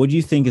 What do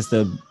you think is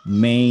the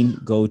main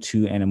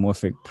go-to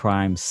anamorphic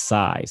prime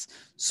size?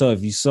 So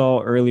if you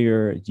saw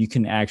earlier, you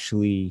can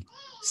actually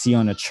see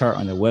on a chart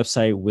on the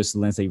website which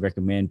lens they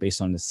recommend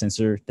based on the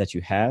sensor that you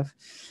have.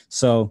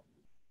 So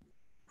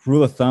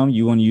rule of thumb,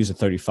 you want to use a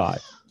 35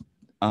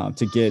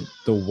 to get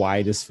the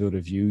widest field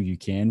of view you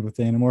can with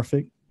the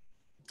anamorphic.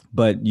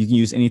 But you can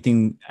use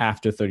anything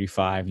after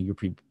 35 and you're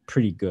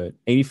pretty good.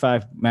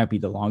 85 might be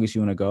the longest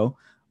you want to go,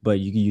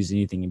 but you can use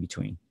anything in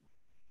between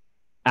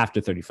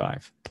after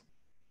 35.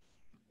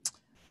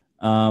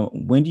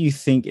 When do you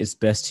think it's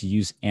best to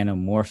use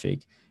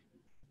anamorphic?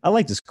 I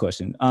like this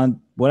question.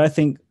 What I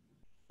think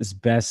is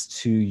best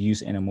to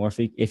use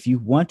anamorphic, if you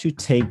want to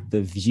take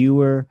the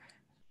viewer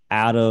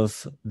out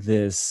of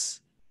this,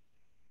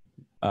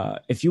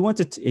 if you want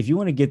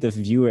to get the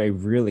viewer a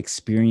real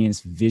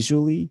experience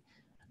visually,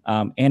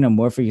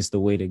 anamorphic is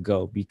the way to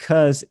go,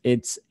 because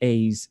it's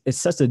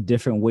such a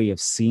different way of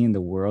seeing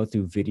the world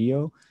through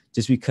video.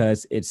 Just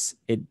because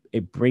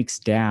it breaks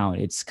down,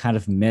 it's kind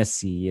of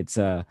messy, it's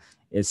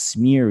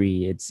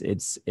smeary,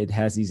 it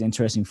has these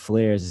interesting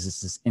flares,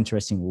 it's this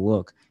interesting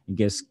look, it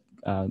gives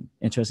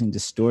interesting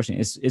distortion.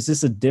 It's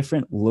just a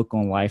different look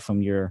on life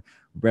from your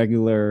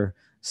regular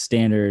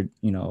standard,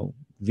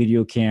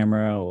 video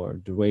camera or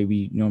the way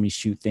we normally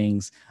shoot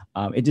things.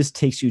 It just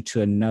takes you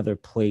to another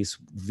place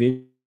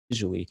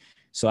visually.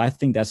 So I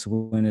think that's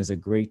when is a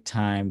great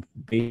time,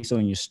 based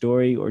on your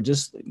story, or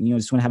just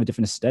just want to have a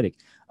different aesthetic.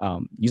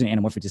 Using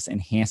anamorphic just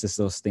enhances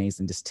those things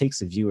and just takes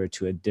the viewer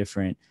to a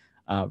different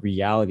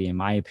reality, in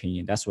my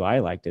opinion. That's why I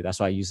liked it. That's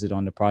why I used it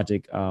on the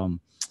project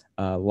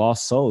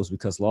Lost Souls,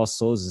 because Lost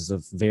Souls is a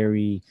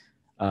very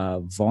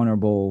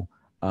vulnerable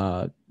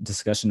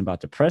discussion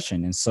about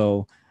depression. And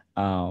so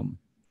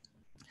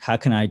how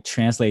can I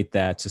translate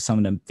that to some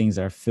of the things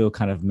that I feel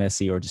kind of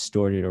messy or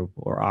distorted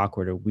or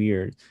awkward or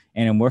weird?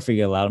 And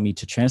anamorphic allowed me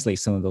to translate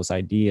some of those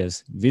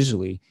ideas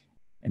visually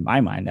in my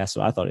mind. That's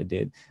what I thought it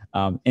did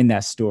in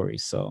that story.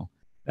 So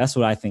that's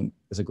what I think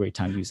is a great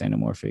time to use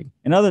anamorphic.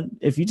 And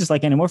if you just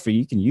like anamorphic,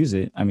 you can use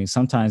it. I mean,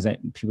 sometimes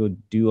people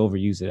do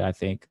overuse it, I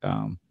think,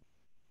 but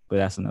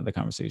that's another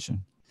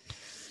conversation.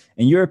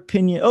 In your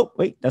opinion, oh,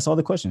 wait, that's all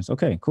the questions.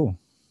 Okay, cool.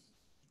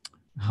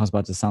 I was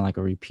about to sound like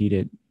a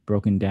repeated,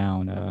 broken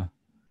down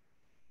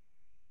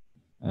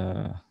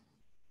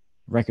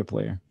record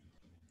player.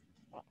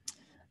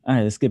 All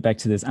right, let's get back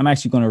to this. I'm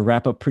actually going to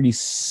wrap up pretty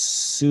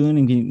soon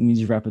and need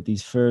to wrap up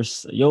these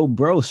first. Yo,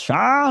 bro,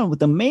 Sean with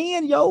the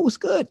man. Yo, what's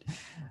good?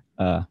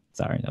 Sorry,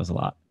 that was a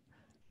lot.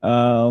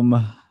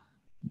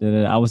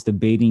 I was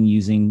debating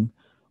using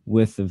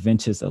with the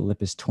Ventus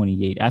Olympus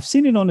 28. I've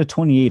seen it on the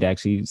 28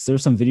 actually.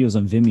 There's some videos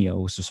on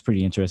Vimeo, which was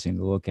pretty interesting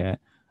to look at.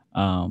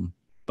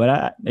 But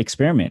I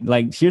experiment.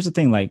 Like, here's the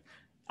thing, like,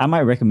 I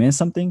might recommend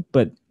something,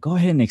 but go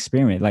ahead and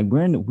experiment. Like,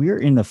 we're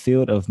in the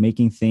field of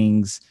making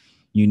things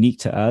unique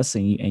to us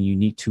and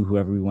unique to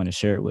whoever we want to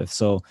share it with.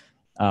 So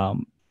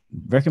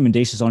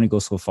recommendations only go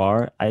so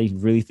far. I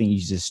really think you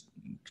just,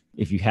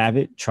 if you have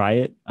it, try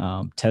it,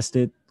 test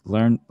it,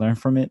 learn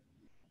from it,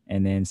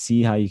 and then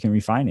see how you can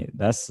refine it.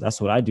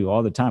 That's what I do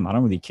all the time. I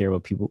don't really care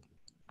what people,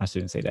 I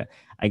shouldn't say that.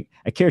 I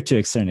care to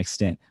a certain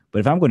extent, but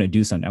if I'm going to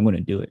do something, I'm going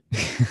to do it.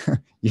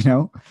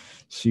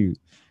 Shoot.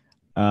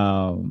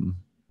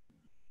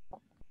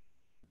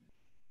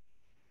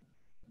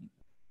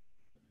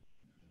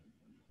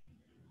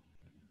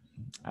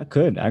 I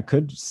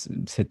could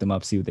hit them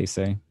up, see what they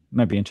say.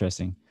 Might be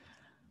interesting.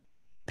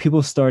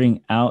 People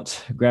starting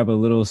out, grab a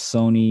little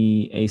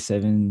Sony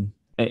A7,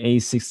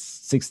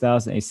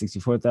 A6000,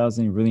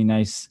 A64,000. Really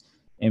nice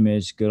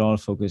image, good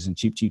autofocus, and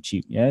cheap.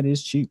 Yeah, it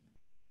is cheap.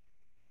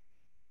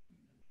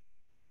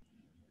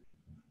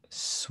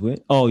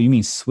 Swit. Oh, you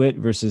mean Swit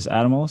versus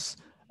Atomos?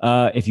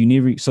 If you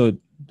need, so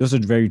those are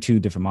very two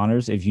different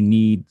monitors. If you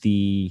need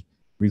the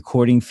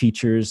recording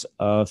features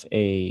of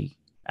a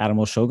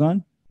Atomos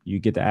Shogun, you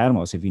get the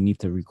Atomos. If you need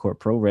to record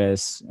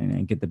ProRes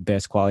and get the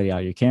best quality out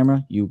of your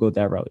camera, you go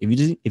that route.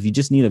 If you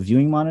just need a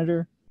viewing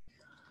monitor,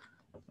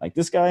 like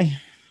this guy,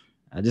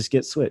 I just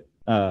get Swit.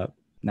 Not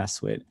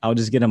Swit. I'll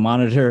just get a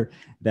monitor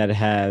that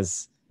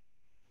has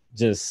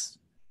just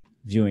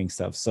viewing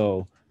stuff.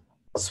 So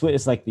SWIT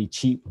is like the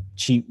cheap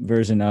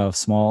version of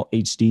small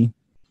HD.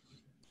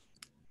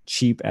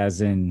 Cheap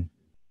as in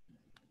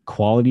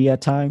quality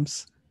at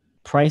times.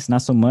 Price,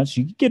 not so much.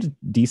 You can get a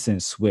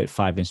decent SWIT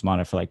 5-inch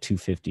monitor for like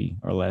 $250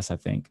 or less, I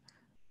think.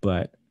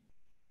 But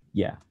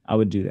yeah, I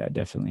would do that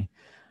definitely.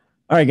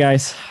 All right,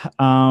 guys.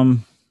 I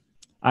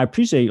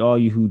appreciate all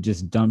you who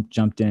just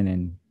jumped in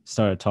and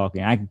started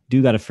talking. I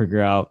do got to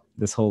figure out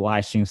this whole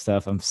live stream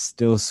stuff. I'm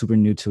still super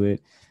new to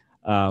it.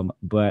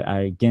 But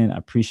I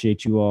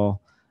appreciate you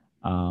all.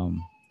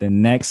 The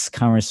next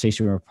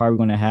conversation we're probably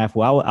going to have,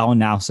 well, I'll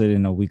announce it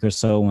in a week or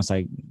so once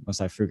I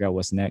figure out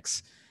what's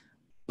next.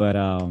 But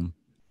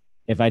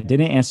if I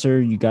didn't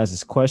answer you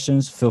guys'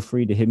 questions, feel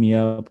free to hit me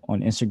up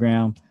on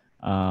Instagram,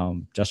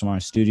 Joshua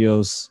Martin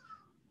Studios,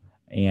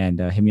 and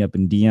hit me up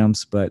in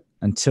DMs. But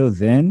until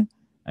then,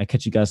 I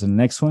catch you guys in the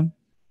next one.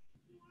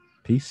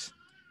 Peace.